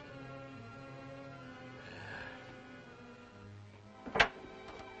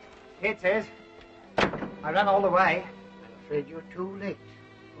 Here it is. I ran all the way. I'm afraid you're too late.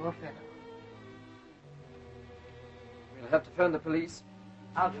 Poor fellow. We'll have to phone the police.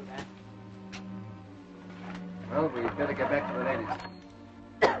 I'll do that. Well, we'd better get back to the ladies.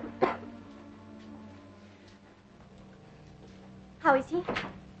 How is he?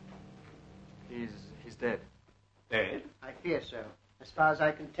 He's dead. Dead? I fear so. As far as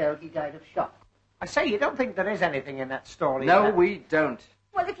I can tell, he died of shock. I say, you don't think there is anything in that story? No, we don't.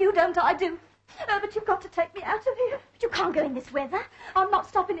 Well, if you don't, I do. But you've got to take me out of here. But you can't go in this weather. I'm not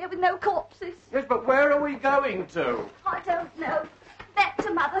stopping here with no corpses. Yes, but where are we going to? I don't know. Back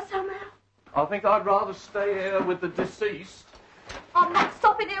to Mother somehow. I think I'd rather stay here with the deceased. I'm not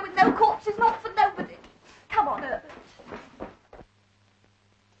stopping here with no corpses, not for nobody. Come on, Herbert.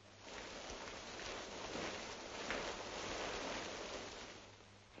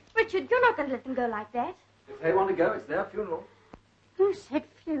 Richard, you're not going to let them go like that. If they want to go, it's their funeral. Who said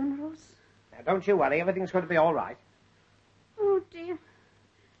funerals? Now, don't you worry. Everything's going to be all right. Oh, dear.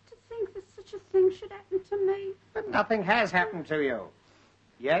 To think that such a thing should happen to me. But nothing has happened to you.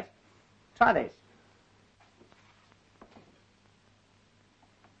 Yet. Try this.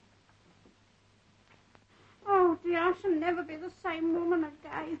 Oh, dear, I shall never be the same woman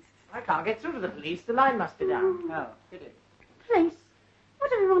again. I can't get through to the police. The line must be down. Oh, pity. Police? What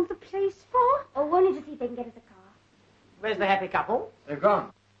do we want the police for? Oh, only to see if they can get us a car. Where's the happy couple? They've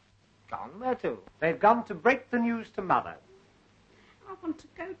gone. Gone? Where to? They've gone to break the news to Mother. I want to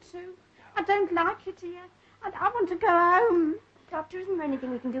go too. I don't like it here. I want to go home. Doctor, isn't there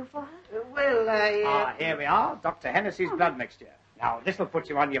anything we can do for her? Ah, here we are. Dr. Hennessy's blood mixture. Now, this'll put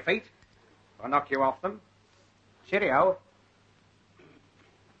you on your feet. Or knock you off them. Cheerio.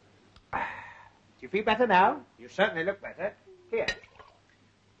 Do you feel better now? You certainly look better. Here.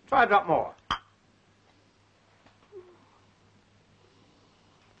 Try a drop more.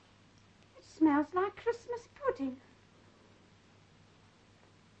 It smells like Christmas pudding.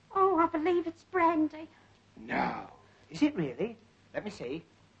 Oh, I believe it's brandy. No. Is it really? Let me see.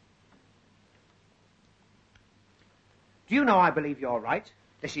 Do you know I believe you're right?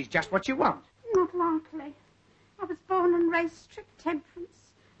 This is just what you want. Not likely. I was born and raised strict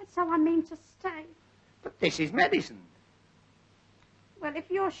temperance. That's how I mean to stay. But this is medicine. Well,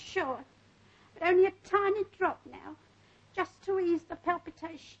 if you're sure. But only a tiny drop now. Just to ease the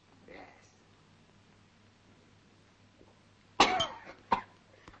palpitation. Yes.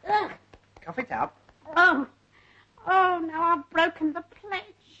 Ugh. Cough it up. Oh. Oh, now I've broken the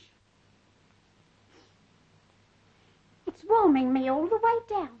pledge. It's warming me all the way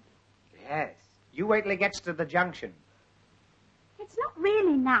down. Yes. You wait till it gets to the junction. It's not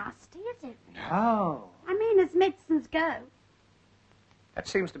really nasty, is it? No. I mean, as medicines go. That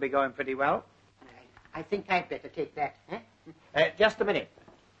seems to be going pretty well. I think I'd better take that, eh? Just a minute.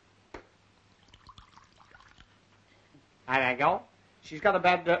 There you go. She's got a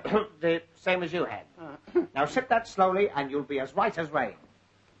bad, the same as you had. Now sip that slowly and you'll be as right as rain.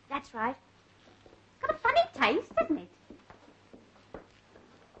 That's right. It's got a funny taste, hasn't it?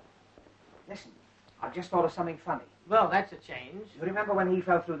 Listen, I've just thought of something funny. Well, that's a change. You remember when he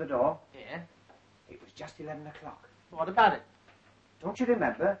fell through the door? Yeah. It was just 11 o'clock. What about it? Don't you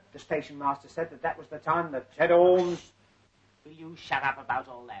remember the station master said that was the time that Ted Orms... Will you shut up about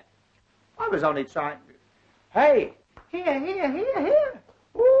all that? I was only trying... Hey! Here.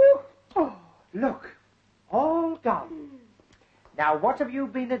 Ooh. Oh, look. All gone. Now, what have you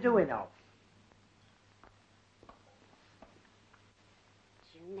been a-doing of?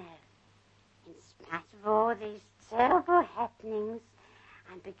 you know, in spite of all these terrible happenings,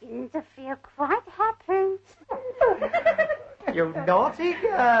 I'm beginning to feel quite happy. You naughty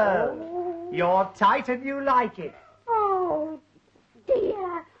girl. Oh. You're tight and you like it. Oh,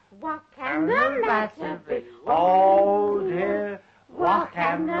 dear, what can the matter be? Oh, dear, what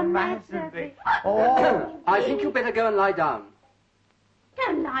can the matter be? Oh. I think you'd better go and lie down.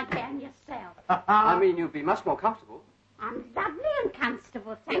 Go lie down yourself. I mean, you'd be much more comfortable. I'm lovely and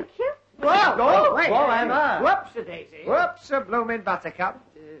comfortable, thank you. Whoa, Oh, wait. whoa, Emma. Whoops-a-daisy. Whoops-a-bloomin' buttercup.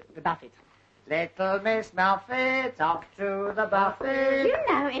 The buffet. Little Miss Muffet, off to the buffet. You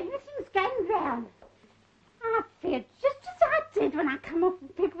know, everything's going round. I feel just as I did when I come off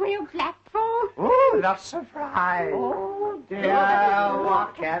the big wheel platform. Oh, not surprised. Oh, Dear,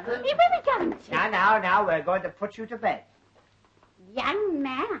 what can the... Where are we going to? Now, we're going to put you to bed. Young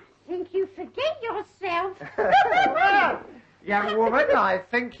man, I think you forget yourself. Young woman, I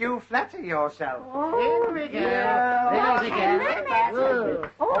think you flatter yourself. Oh, Here we go. What Here can we the go. matter be?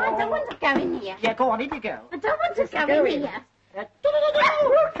 Oh, I don't want to go in here. Yeah, go on, in you go. I don't want to go in here.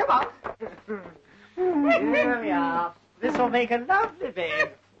 Come on. Here we are. This will make a lovely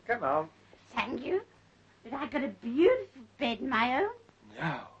bed. Come on. Thank you. But I got a beautiful bed, my own.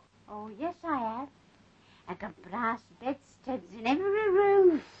 No. Oh, yes, I have. I got brass bedsteads in every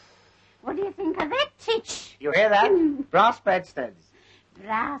room. What do you think of that, Titch? You hear that? Brass bedsteads.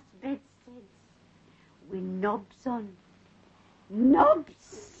 Brass bedsteads with knobs on.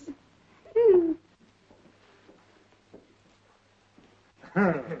 Knobs.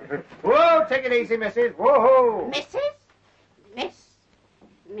 Whoa, take it easy, missus. Whoa. Mrs.?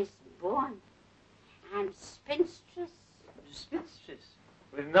 Miss Bourne. I'm spinstress. Spinstress.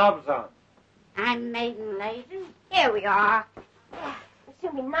 With knobs on. I'm maiden lady. Here we are. It's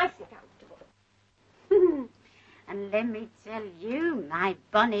going to be nice and comfortable. And let me tell you, my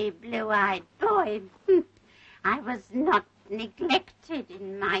bonny blue-eyed boy, I was not neglected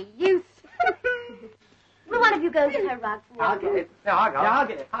in my youth. Will one of you go get her rug from the I'll other get room? it. No, I'll go. Yeah, I'll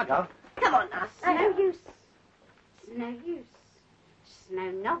get it. I'll go. Come on now. It's no use. It's no use. Just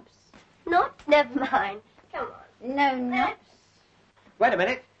no knobs. Not? Never mind. Come on. No knobs. Wait a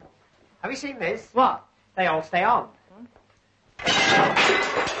minute. Have you seen this? What? They all stay on.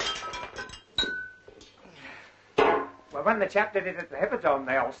 Well, when the chap did it at the Hippodrome,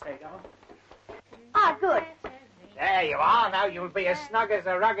 they all stayed on. Ah, good. There you are. Now you'll be as snug as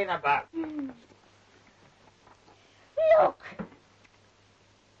a rug in a boat. Look.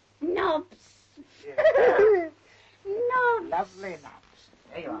 Knobs. Knobs. Lovely knobs.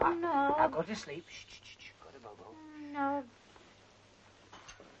 There you are. No. Now go to sleep. Shh. Go to Bobo. Knobs.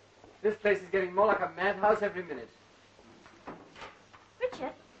 This place is getting more like a madhouse every minute.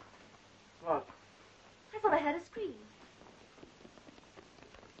 Richard, What? I thought I heard a scream.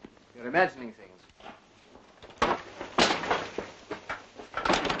 You're imagining things.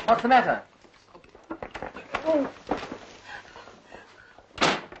 What's the matter?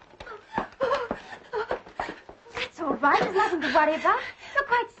 That's all right. There's nothing to worry about. You're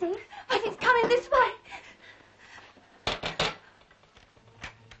quite safe. I think it's coming this way.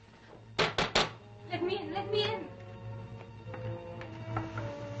 Let me in. Let me in.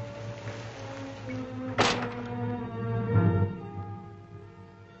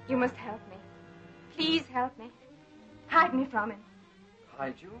 You must help me. Please help me. Hide me from him.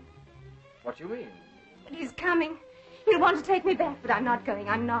 Hide you? What do you mean? But he's coming. He'll want to take me back, but I'm not going.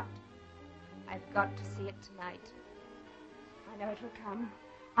 I'm not. I've got to see it tonight. I know it will come.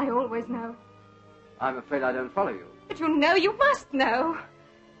 I always know. I'm afraid I don't follow you. But you know, you must know.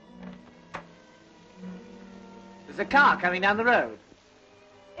 There's a car coming down the road.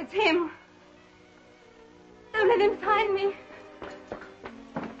 It's him. Don't let him find me.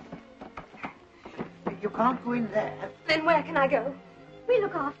 You can't go in there. Then where can I go? We'll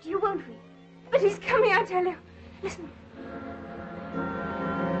look after you, won't we? But he's coming, I tell you. Listen.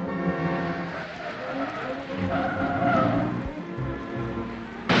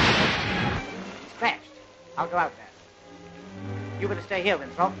 It's crashed. I'll go out there. You better stay here,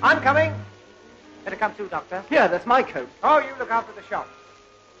 Winthrop. I'm coming. Better come too, Doctor. Here, that's my coat. Oh, you look after the shop.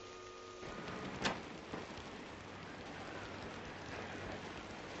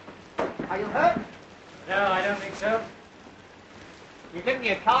 Are you hurt? No, I don't think so. You're giving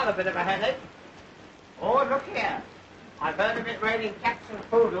your car a bit of a headache. Oh, look here. I've heard of it raining cats and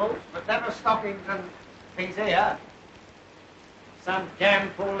poodles, but never stockings and things here. Some damn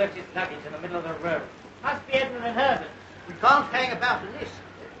fool left his luggage in the middle of the road. Must be Edmund and Herbert. We can't hang about in this.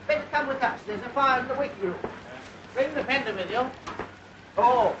 Better come with us. There's a fire in the waiting room. Bring the fender with you.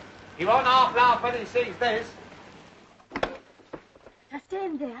 Oh, he won't half laugh when he sees this. Just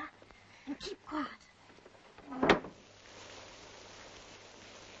stand there and keep quiet.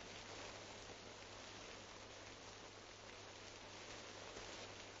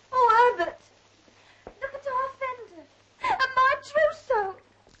 Oh, Herbert! Look at our fender. And my trousseau.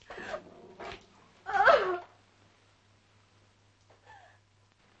 Oh.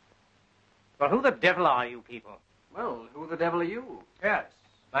 Well, who the devil are you people? Well, who the devil are you? Yes,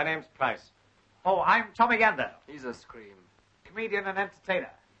 my name's Price. Oh, I'm Tommy Gander. He's a scream. Comedian and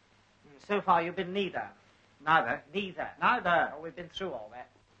entertainer. So far, you've been neither. Neither. Neither. Neither. Oh, we've been through all that.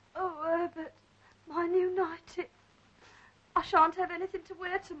 Oh, Herbert, my new nightie. I shan't have anything to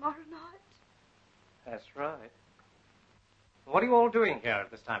wear tomorrow night. That's right. What are you all doing here at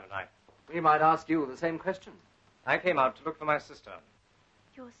this time of night? We might ask you the same question. I came out to look for my sister.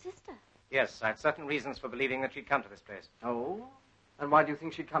 Your sister? Yes, I had certain reasons for believing that she'd come to this place. Oh? And why do you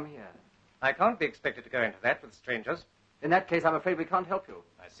think she'd come here? I can't be expected to go into that with strangers. In that case, I'm afraid we can't help you.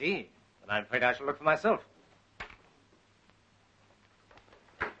 I see. Then I'm afraid I shall look for myself.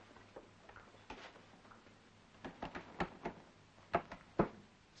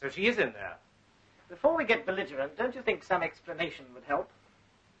 So she is in there. Before we get belligerent, don't you think some explanation would help?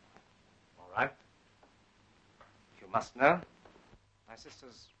 All right. If you must know, my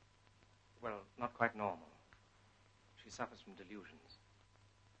sister's, well, not quite normal. She suffers from delusions.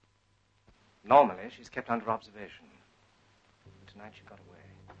 Normally, she's kept under observation. Tonight she got away.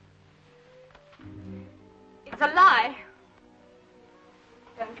 It's a lie.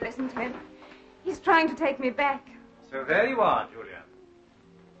 Don't listen to him. He's trying to take me back. So there you are, Julia.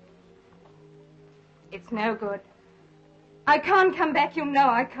 It's no good. I can't come back, you know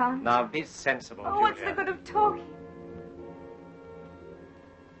I can't. Now be sensible, Oh, Julia. what's the good of talking?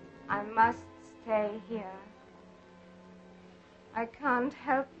 I must stay here. I can't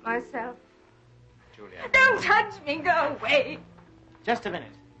help myself. Julia. Don't touch me, go away. Just a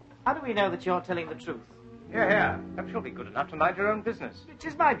minute. How do we know that you're telling the truth? Here. Perhaps you'll be good enough to mind your own business. It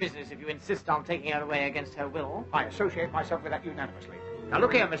is my business if you insist on taking her away against her will. I associate myself with that unanimously. Now,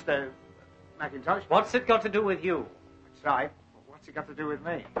 look here, Mr. Mackintosh. What's it got to do with you? That's right. What's it got to do with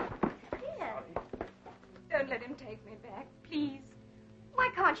me? Here. Don't let him take me back, please. Why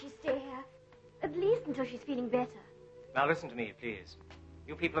can't she stay here? At least until she's feeling better. Now listen to me, please.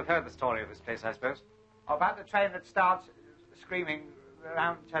 You people have heard the story of this place, I suppose. About the train that starts screaming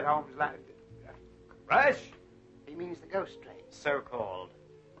around Ted Holmes' land. Rush? He means the ghost train. So-called.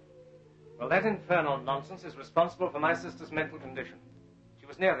 Well, that infernal nonsense is responsible for my sister's mental condition. She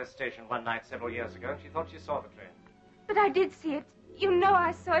was near this station one night several years ago, and she thought she saw the train. But I did see it. You know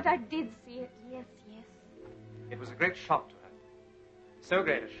I saw it. I did see it. Yes, yes. It was a great shock to her. So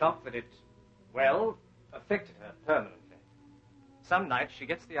great a shock that it, well, affected her permanently. Some nights she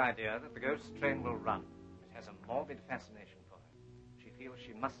gets the idea that the ghost train will run. It has a morbid fascination for her. She feels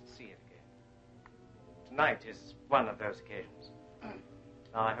she must see it again. Tonight is one of those occasions.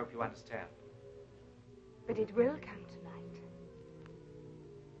 Now, I hope you understand. But it will come tonight.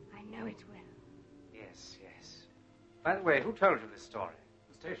 I know it will. Yes, yes. By the way, who told you this story?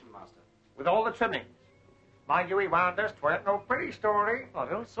 The station master. With all the trimmings. Mind you, he warned us 'tweren't no pretty story. Oh,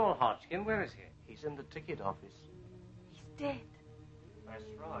 old Saul Hodgkin, where is he? He's in the ticket office. He's dead. That's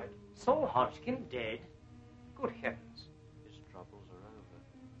right. Saul Hodgkin dead? Good heavens. His troubles are over.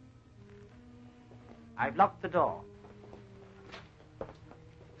 I've locked the door.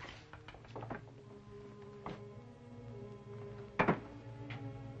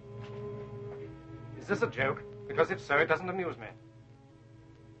 Is this a joke? Because if so, it doesn't amuse me.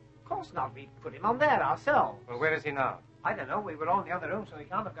 Of course not. We put him on there ourselves. Well, where is he now? I don't know. We were all in the other room, so he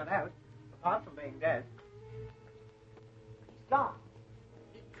can't have got out. Apart from being dead. He's gone.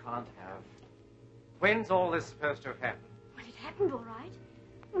 He can't have. When's all this supposed to have happened? Well, it happened all right.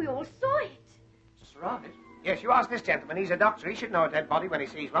 We all saw it. Just right. Yes, you ask this gentleman. He's a doctor. He should know a dead body when he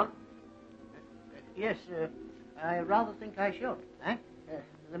sees one. Yes, I rather think I should.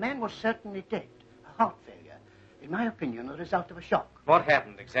 The man was certainly dead. A heart failure. In my opinion, the result of a shock. What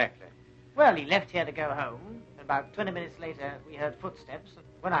happened exactly? Well, he left here to go home. About 20 minutes later, we heard footsteps. And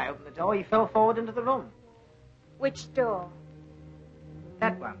when I opened the door, he fell forward into the room. Which door?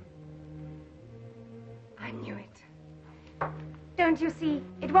 That one. I knew it. Don't you see?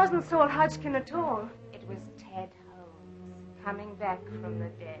 It wasn't Saul Hodgkin at all. It was Ted Holmes, coming back from the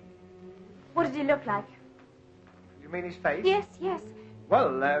dead. What did he look like? You mean his face? Yes, yes.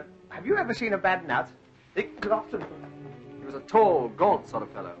 Well, have you ever seen a bad nut? Dick Glotton. He was a tall, gaunt sort of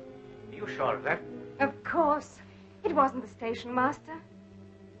fellow. Are you sure of that? Of course. It wasn't the station master.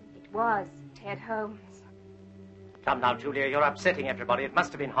 It was Ted Holmes. Come now, Julia, you're upsetting everybody. It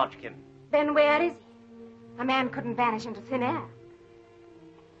must have been Hodgkin. Then where is he? A man couldn't vanish into thin air.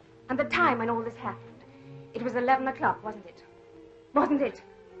 And the time when all this happened. It was 11 o'clock, wasn't it? Wasn't it?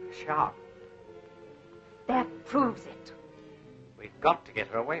 Sharp. That proves it. We've got to get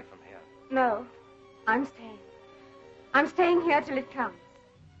her away from here. No, I'm staying. I'm staying here till it comes.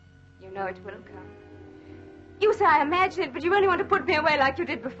 You know it will come. You say I imagine it, but you only want to put me away like you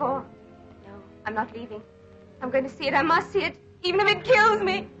did before. No, I'm not leaving. I'm going to see it. I must see it, even if it kills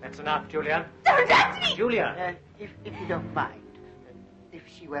me. That's enough, Julia. Don't touch me! Julia! If you don't mind, if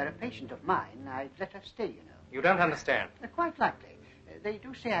she were a patient of mine, I'd let her stay, you know. You don't understand. Quite likely. They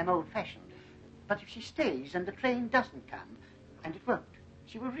do say I'm old-fashioned. But if she stays and the train doesn't come, and it won't,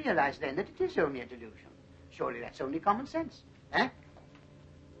 she will realize then that it is only a delusion. Surely that's only common sense, eh?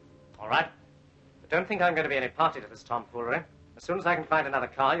 All right. But don't think I'm going to be any party to this tomfoolery. As soon as I can find another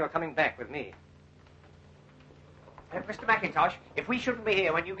car, you're coming back with me. Mr. McIntosh, if we shouldn't be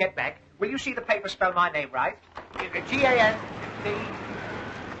here when you get back, will you see the paper spell my name right? G-A-N-D...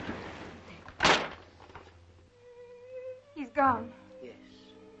 He's gone. Yes.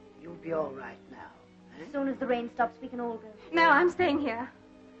 You'll be all right now. Eh? As soon as the rain stops, we can all go. No, I'm staying here.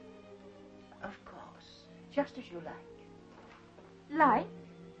 Of course. Just as you like. Like?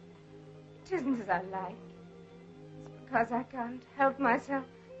 It isn't as I like. It's because I can't help myself.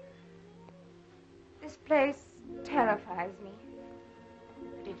 This place terrifies me.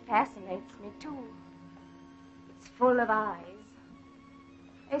 But it fascinates me, too. It's full of eyes.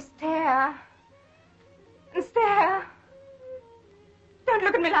 They stare and stare. Don't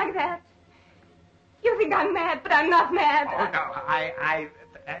look at me like that. You think I'm mad, but I'm not mad. Oh,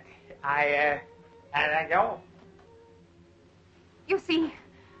 no, go. You see,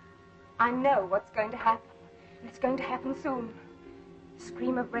 I know what's going to happen, and it's going to happen soon. The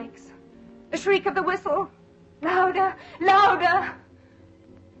scream of brakes, the shriek of the whistle, louder, louder.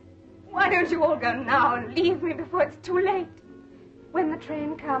 Why don't you all go now and leave me before it's too late? When the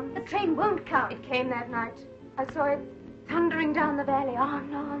train comes... The train won't come. It came that night. I saw it thundering down the valley,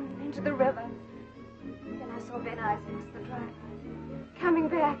 on, into the river. Then I saw Ben Isaacs, the driver, coming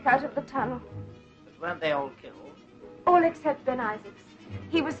back out of the tunnel. But weren't they all killed? All except Ben Isaacs.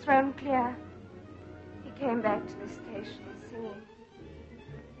 He was thrown clear. He came back to the station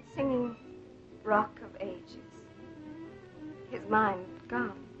singing Rock of Ages. His mind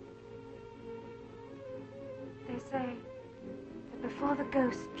gone. They say that before the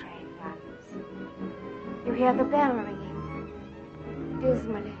ghost train runs, you hear the bell ringing,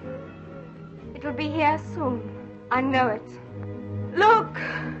 dismally. It will be here soon. I know it. Look!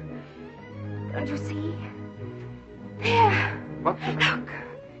 Don't you see? There! What's the matter? Look!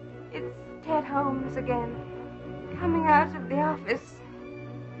 It's Ted Holmes again, coming out of the office.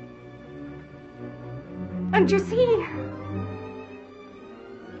 Don't you see?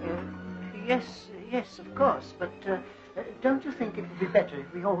 Yes, of course, but don't you think it would be better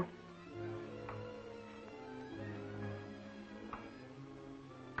if we all...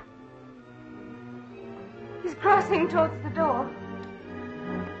 He's crossing towards the door.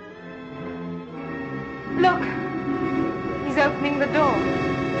 Look! He's opening the door.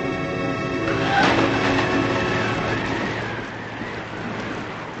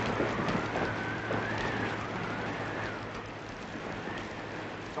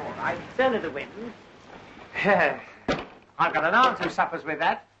 It's all right. It's only the wind. I've got an aunt who suffers with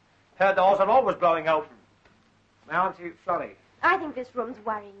that. Her doors are always blowing open. My Auntie Florrie. I think this room's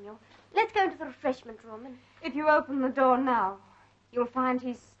worrying you. Let's go into the refreshment room and... If you open the door now, you'll find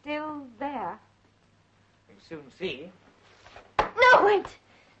he's still there. You'll soon see. No, wait!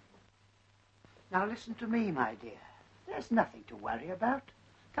 Now listen to me, my dear. There's nothing to worry about.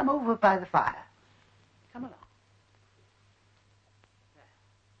 Come over by the fire. Come along.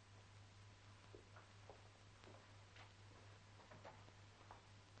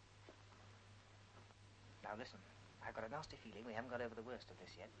 Now listen, I've got a nasty feeling we haven't got over the worst of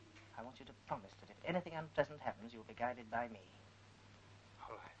this yet. I want you to promise that if anything unpleasant happens, you'll be guided by me.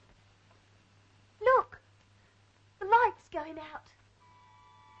 All right. Look! The light's going out.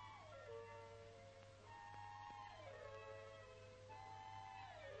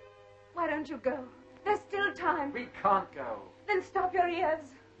 Why don't you go? There's still time. We can't go. Then stop your ears.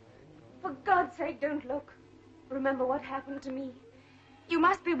 For God's sake, don't look. Remember what happened to me. You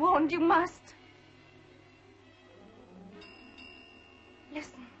must be warned, you must.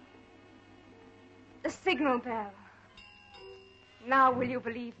 Listen. The signal bell. Now will you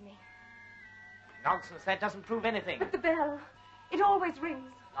believe me? Nonsense, that doesn't prove anything. But the bell, it always rings.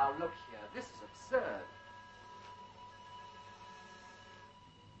 Now look here, this is absurd.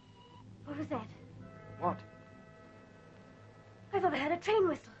 What was that? What? I thought I heard a train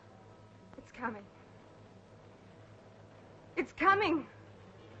whistle. It's coming. It's coming.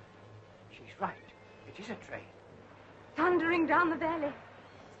 right. It is a train. Thundering down the valley.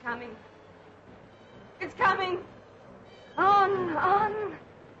 It's coming. It's coming. On, on.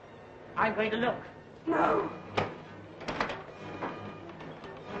 I'm going to look. No.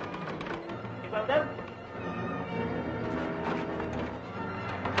 You won't go?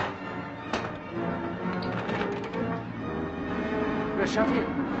 We're shut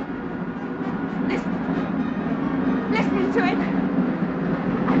in. Listen to it.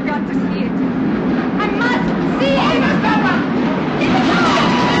 I've got to see it. I must see it. Give it over.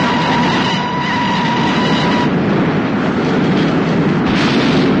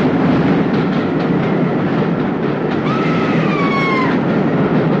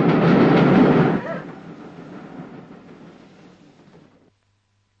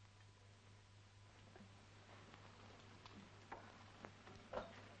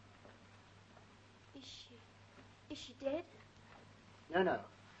 Is she dead? No.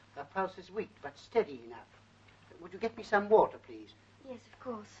 Her pulse is weak, but steady enough. Would you get me some water, please? Yes, of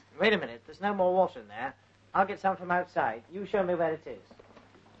course. Wait a minute. There's no more water in there. I'll get some from outside. You show me where it is.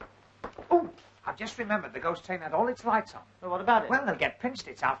 Oh, I've just remembered the ghost train had all its lights on. Well, what about it? Well, they'll get pinched.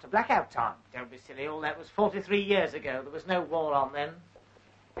 It's after blackout time. Don't be silly. All that was 43 years ago. There was no war on then.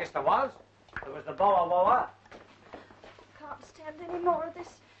 Yes, there was. There was the Boer War. Can't stand any more of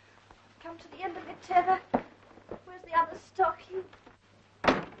this. Come to the end of my tether. Where's the other stocking?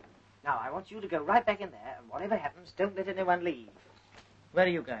 Now, I want you to go right back in there, and whatever happens, don't let anyone leave. Where are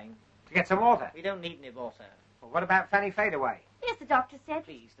you going? To get some water. We don't need any water. Well, what about Fanny Fadeaway? Yes, the doctor said.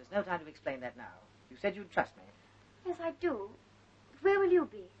 Please, there's no time to explain that now. You said you'd trust me. Yes, I do. But where will you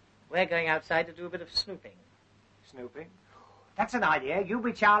be? We're going outside to do a bit of snooping. Snooping? That's an idea. You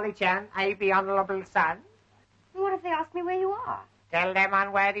be Charlie Chan, I be Honourable Son. What if they ask me where you are? Tell them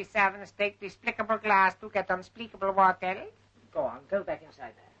unworthy servants take despicable glass to get unspeakable water. Go on, go back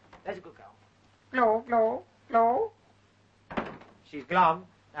inside there. There's a good girl. Glow, glow, glow. She's glum.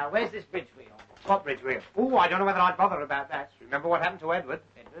 Now, where's this bridge wheel? What bridge wheel? Oh, I don't know whether I'd bother about that. Remember what happened to Edward?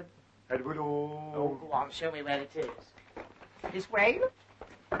 Edward? Edward, oh. Oh, go on, show me where it is. This way?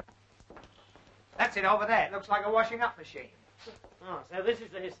 That's it over there. It looks like a washing up machine. Oh, so this is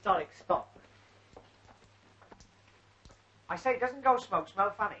the historic spot. I say, doesn't ghost smoke smell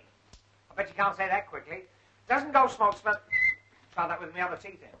funny? I bet you can't say that quickly. Doesn't ghost smoke smell... Try that with my other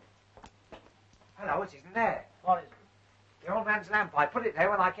teeth in. Hello, it isn't there. What is it? The old man's lamp. I put it there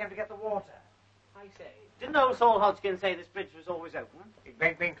when I came to get the water. I say, didn't old Saul Hodgkin say this bridge was always open? It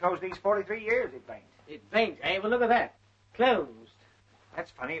ain't been closed these 43 years, it ain't. It ain't, eh? Well, look at that. Closed.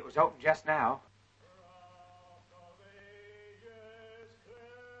 That's funny, it was open just now.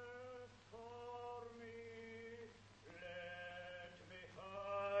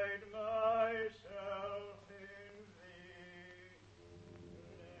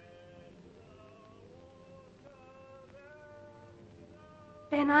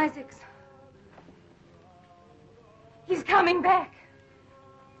 Ben Isaacs. He's coming back.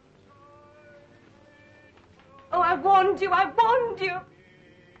 Oh, I warned you, I warned you.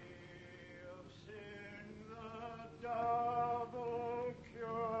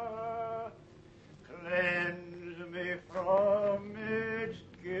 Cleanse me from its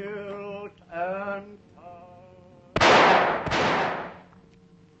guilt and power.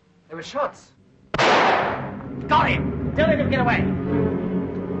 There were shots. Got him! Don't let him get away.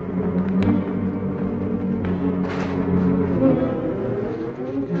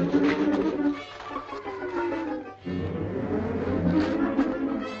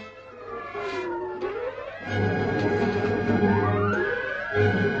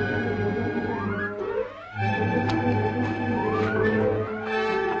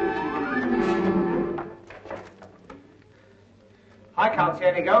 I can't see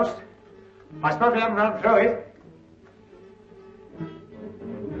any ghost. I suppose we haven't run through it.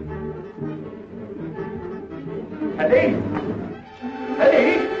 Eddie!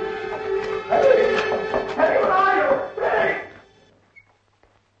 Eddie! Eddie! Eddie, where are you? Eddie!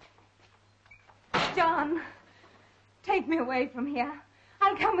 John, take me away from here.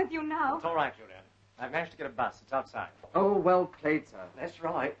 I'll come with you now. It's all right, Julian. I've managed to get a bus. It's outside. Oh, well played, sir. That's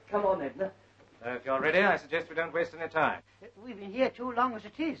right. Come on, Edna. If you're ready, I suggest we don't waste any time. We've been here too long as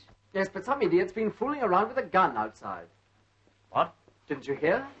it is. Yes, but some idiot's been fooling around with a gun outside. What? Didn't you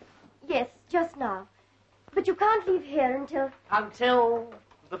hear? Yes, just now. But you can't leave here until... Until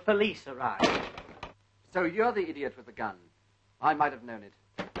the police arrive. So you're the idiot with the gun. I might have known it.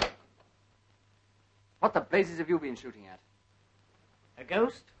 What the blazes have you been shooting at? A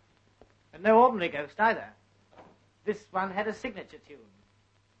ghost? And no ordinary ghost either. This one had a signature tune.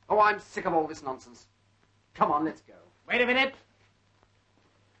 Oh, I'm sick of all this nonsense. Come on, let's go. Wait a minute.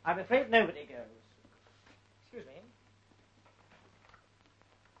 I'm afraid nobody goes. Excuse me.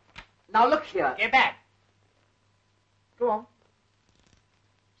 Now look here. Get back. Go on.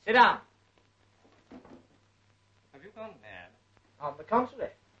 Sit down. Have you gone mad? On the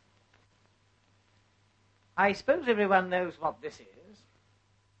contrary. I suppose everyone knows what this is.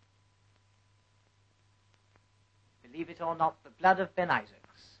 Believe it or not, the blood of Ben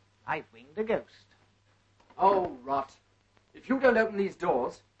Isaacs. I've winged a ghost. Oh, rot. If you don't open these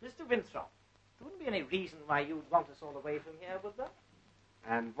doors... Mr. Winthrop, there wouldn't be any reason why you'd want us all away from here, would there?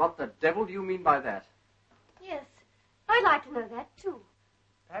 And what the devil do you mean by that? Yes, I'd like to know that, too.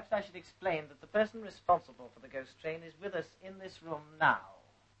 Perhaps I should explain that the person responsible for the ghost train is with us in this room now.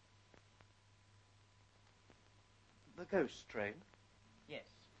 The ghost train? Yes,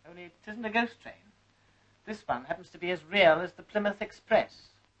 only it isn't a ghost train. This one happens to be as real as the Plymouth Express.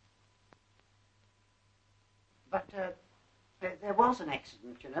 But there was an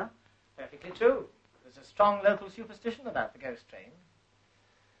accident, you know. Perfectly true. There's a strong local superstition about the ghost train.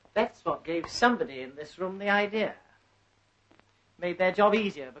 That's what gave somebody in this room the idea. Made their job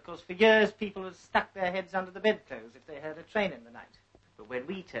easier, because for years people had stuck their heads under the bedclothes if they heard a train in the night. But when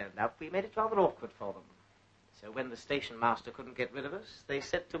we turned up, we made it rather awkward for them. So when the station master couldn't get rid of us, they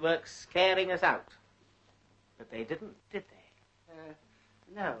set to work scaring us out. But they didn't, did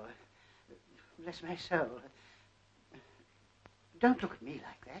they? No. Bless my soul. Don't look at me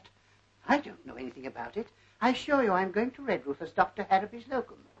like that. I don't know anything about it. I assure you I'm going to Redruth as Dr. Harrowby's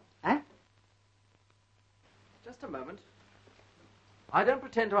locum. Huh? Just a moment. I don't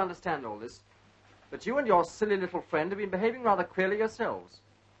pretend to understand all this, but you and your silly little friend have been behaving rather queerly yourselves.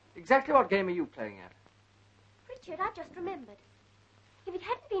 Exactly what game are you playing at? Richard, I just remembered. If it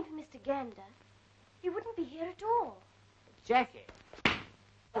hadn't been for Mr. Gander, he wouldn't be here at all. Jackie.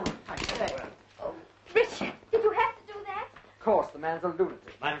 Oh, I say. Oh. Richard, did you have to do that? Of course, the man's a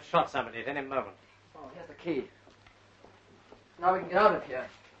lunatic. Might have shot somebody at any moment. Oh, here's the key. Now we can get out of here.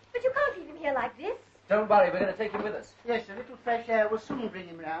 But you can't leave him here like this. Don't worry, we're going to take him with us. Yes, a little fresh air will soon bring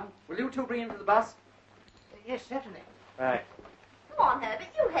him round. Will you two bring him to the bus? Yes, certainly. Right. Come on, Herbert,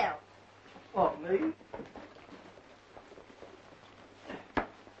 you help. What, me?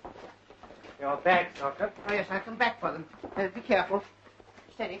 Your bags, Doctor. Oh, yes, I'll come back for them. Be careful.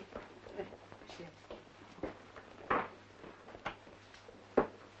 Steady.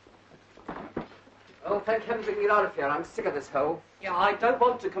 Oh, thank heaven we can get out of here. I'm sick of this hole. Yeah, I don't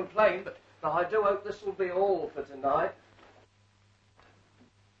want to complain, but I do hope this will be all for tonight.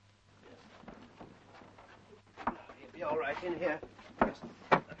 You'll be all right in here. Just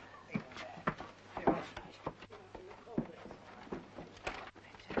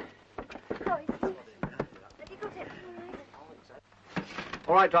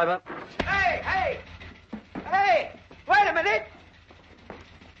All right, driver. Hey! Wait a minute!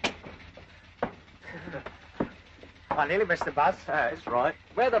 I nearly missed the bus. That's right.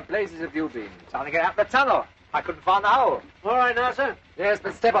 Where the blazes have you been? Trying to get out the tunnel. I couldn't find the hole. All right now, sir. Yes,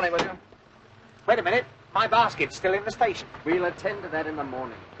 but step on it, will you? Wait a minute. My basket's still in the station. We'll attend to that in the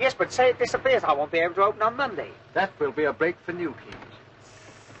morning. Yes, but say it disappears. I won't be able to open on Monday. That will be a break for New King.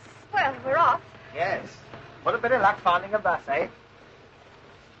 Well, we're off. Yes. What a bit of luck finding a bus, eh?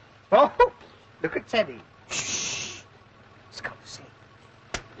 Oh, look at Teddy. Shh. He's gone to sleep.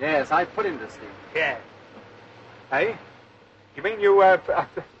 Yes, I put him to sleep. Yeah. Hey? You mean you,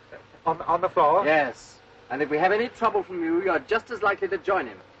 on the floor? Yes. And if we have any trouble from you, you're just as likely to join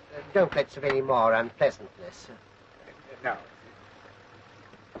him. don't let's have any more unpleasantness. No.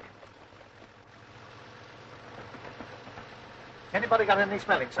 Anybody got any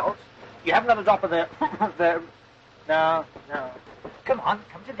smelling salts? You haven't got a drop of the... No. Come on,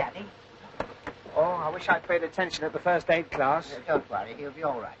 come to Daddy. Oh, I wish I'd paid attention at the first aid class. Don't worry, he'll be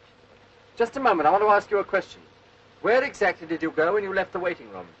all right. Just a moment, I want to ask you a question. Where exactly did you go when you left the waiting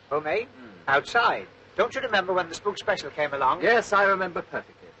room? Who, me? Outside. Don't you remember when the spook special came along? Yes, I remember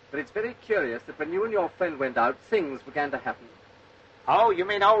perfectly. But it's very curious that when you and your friend went out, things began to happen. Oh, you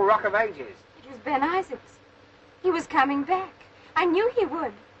mean old Rock of Ages? It was Ben Isaacs. He was coming back. I knew he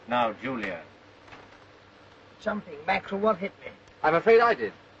would. Now, Julia. Jumping mackerel, what hit me? I'm afraid I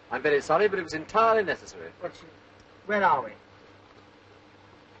did. I'm very sorry, but it was entirely necessary. Where are we?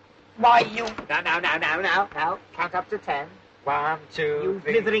 Why, you... Now. Count up to 10. 1, 2, You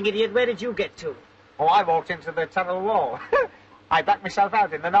 3... blithering idiot, where did you get to? Oh, I walked into the tunnel wall. I backed myself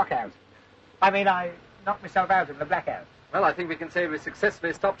out in the knockout. I knocked myself out in the blackout. Well, I think we can say we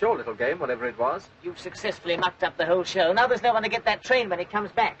successfully stopped your little game, whatever it was. You've successfully mucked up the whole show. Now there's no one to get that train when it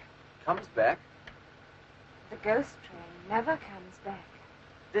comes back. Comes back? The ghost train never comes back.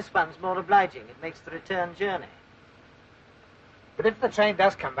 This one's more obliging. It makes the return journey. But if the train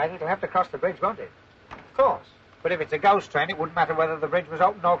does come back, it'll have to cross the bridge, won't it? Of course. But if it's a ghost train, it wouldn't matter whether the bridge was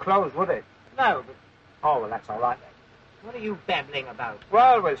open or closed, would it? No, but... Oh, well, that's all right then. What are you babbling about?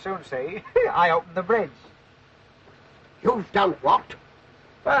 Well, we'll soon see. I opened the bridge. You've done what?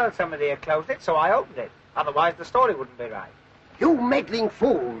 Well, somebody had closed it, so I opened it. Otherwise, the story wouldn't be right. You meddling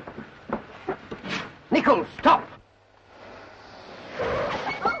fool. Nichols, stop.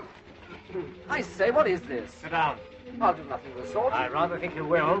 I say, what is this? Sit down. I'll do nothing of the sort. I rather think you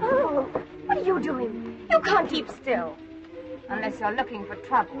will. Oh, what are you doing? You can't keep still. Unless you're looking for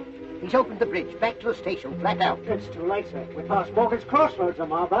trouble. He's opened the bridge back to the station, flat out. It's too late, sir. We're past Morgan's Crossroads a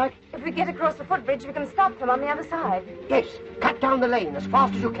mile back. If we get across the footbridge, we can stop them on the other side. Yes, cut down the lane as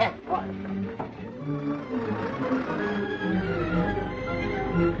fast as you can.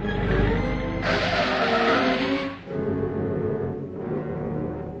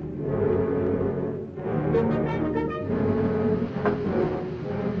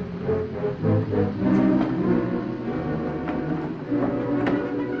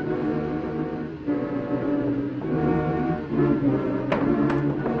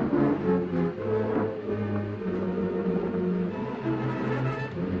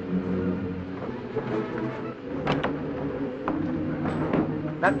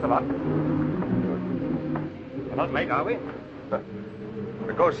 That's the lot. We're not late, are we? The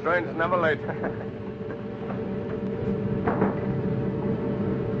ghost train's never late.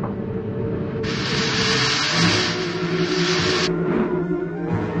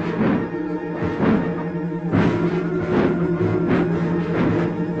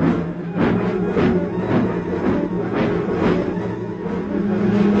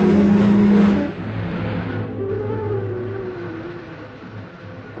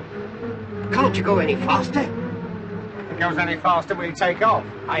 Can't you go any faster? If it goes any faster, we'll take off.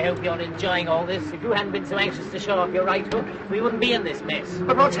 I hope you're enjoying all this. If you hadn't been so anxious to show off your right hook, we wouldn't be in this mess.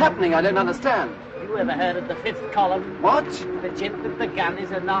 But what's happening? I don't understand. Have you ever heard of the fifth column? What? The gent with the gun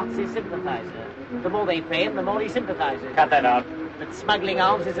is a Nazi sympathizer. The more they pay him, the more he sympathizes. Cut that out. But smuggling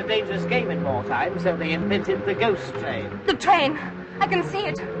arms is a dangerous game in wartime, so they invented the ghost train. The train. I can see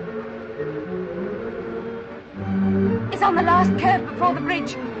it. It's on the last curve before the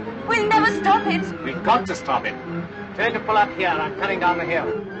bridge. We'll never stop it. We've got to stop it. Tell him to pull up here. I'm coming down the hill.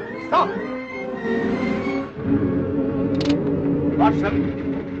 Stop. Watch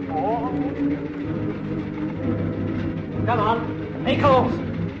them. Oh. Come on, Nichols.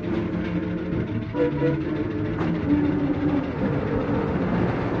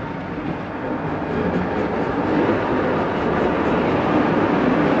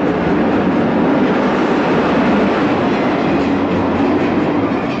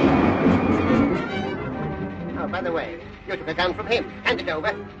 Oh, by the way, you took a gun from him. Hand it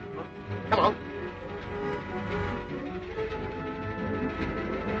over. Come on.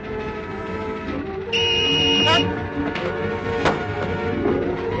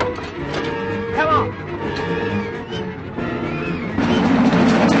 Come on.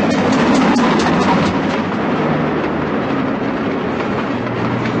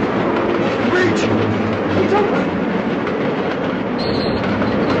 Bridge! It's open!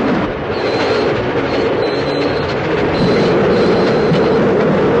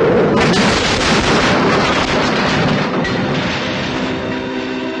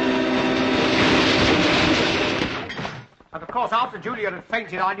 And of course, after Julia had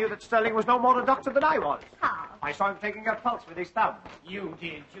fainted, I knew that Sterling was no more a doctor than I was. How? I saw him taking her pulse with his thumb. You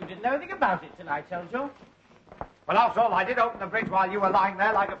did. You didn't know anything about it till I told you. Well, after all, I did open the bridge while you were lying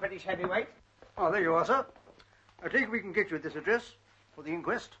there like a British heavyweight. Oh, there you are, sir. I think we can get you at this address for the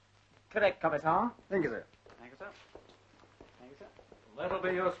inquest. Correct, Commissar. Thank you, sir. Thank you, sir. Thank you, sir. That'll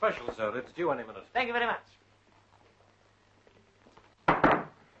be your special, sir. It's due any minute. Thank you very much.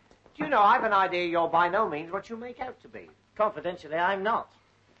 Do you know, I've an idea you're by no means what you make out to be. Confidentially, I'm not.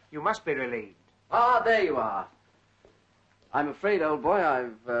 You must be relieved. Ah, there you are. I'm afraid, old boy,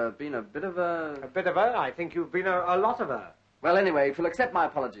 I've been a bit of a... A bit of her? I think you've been a lot of her. Well, anyway, if you'll accept my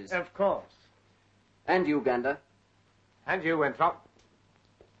apologies. Of course. And you, Gander. And you, Winthrop.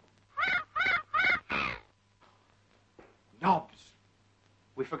 Knobs.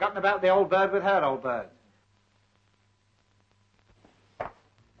 We've forgotten about the old bird with her old bird.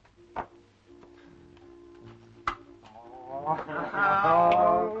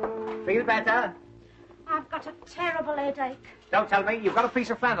 Feel better? I've got a terrible headache. Don't tell me. You've got a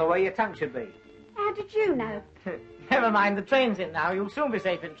piece of flannel where your tongue should be. How did you know? Never mind, the train's in now. You'll soon be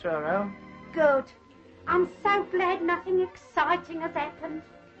safe in Truro. Good. I'm so glad nothing exciting has happened.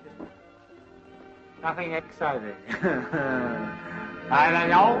 Nothing exciting. I don't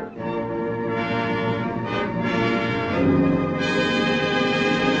know.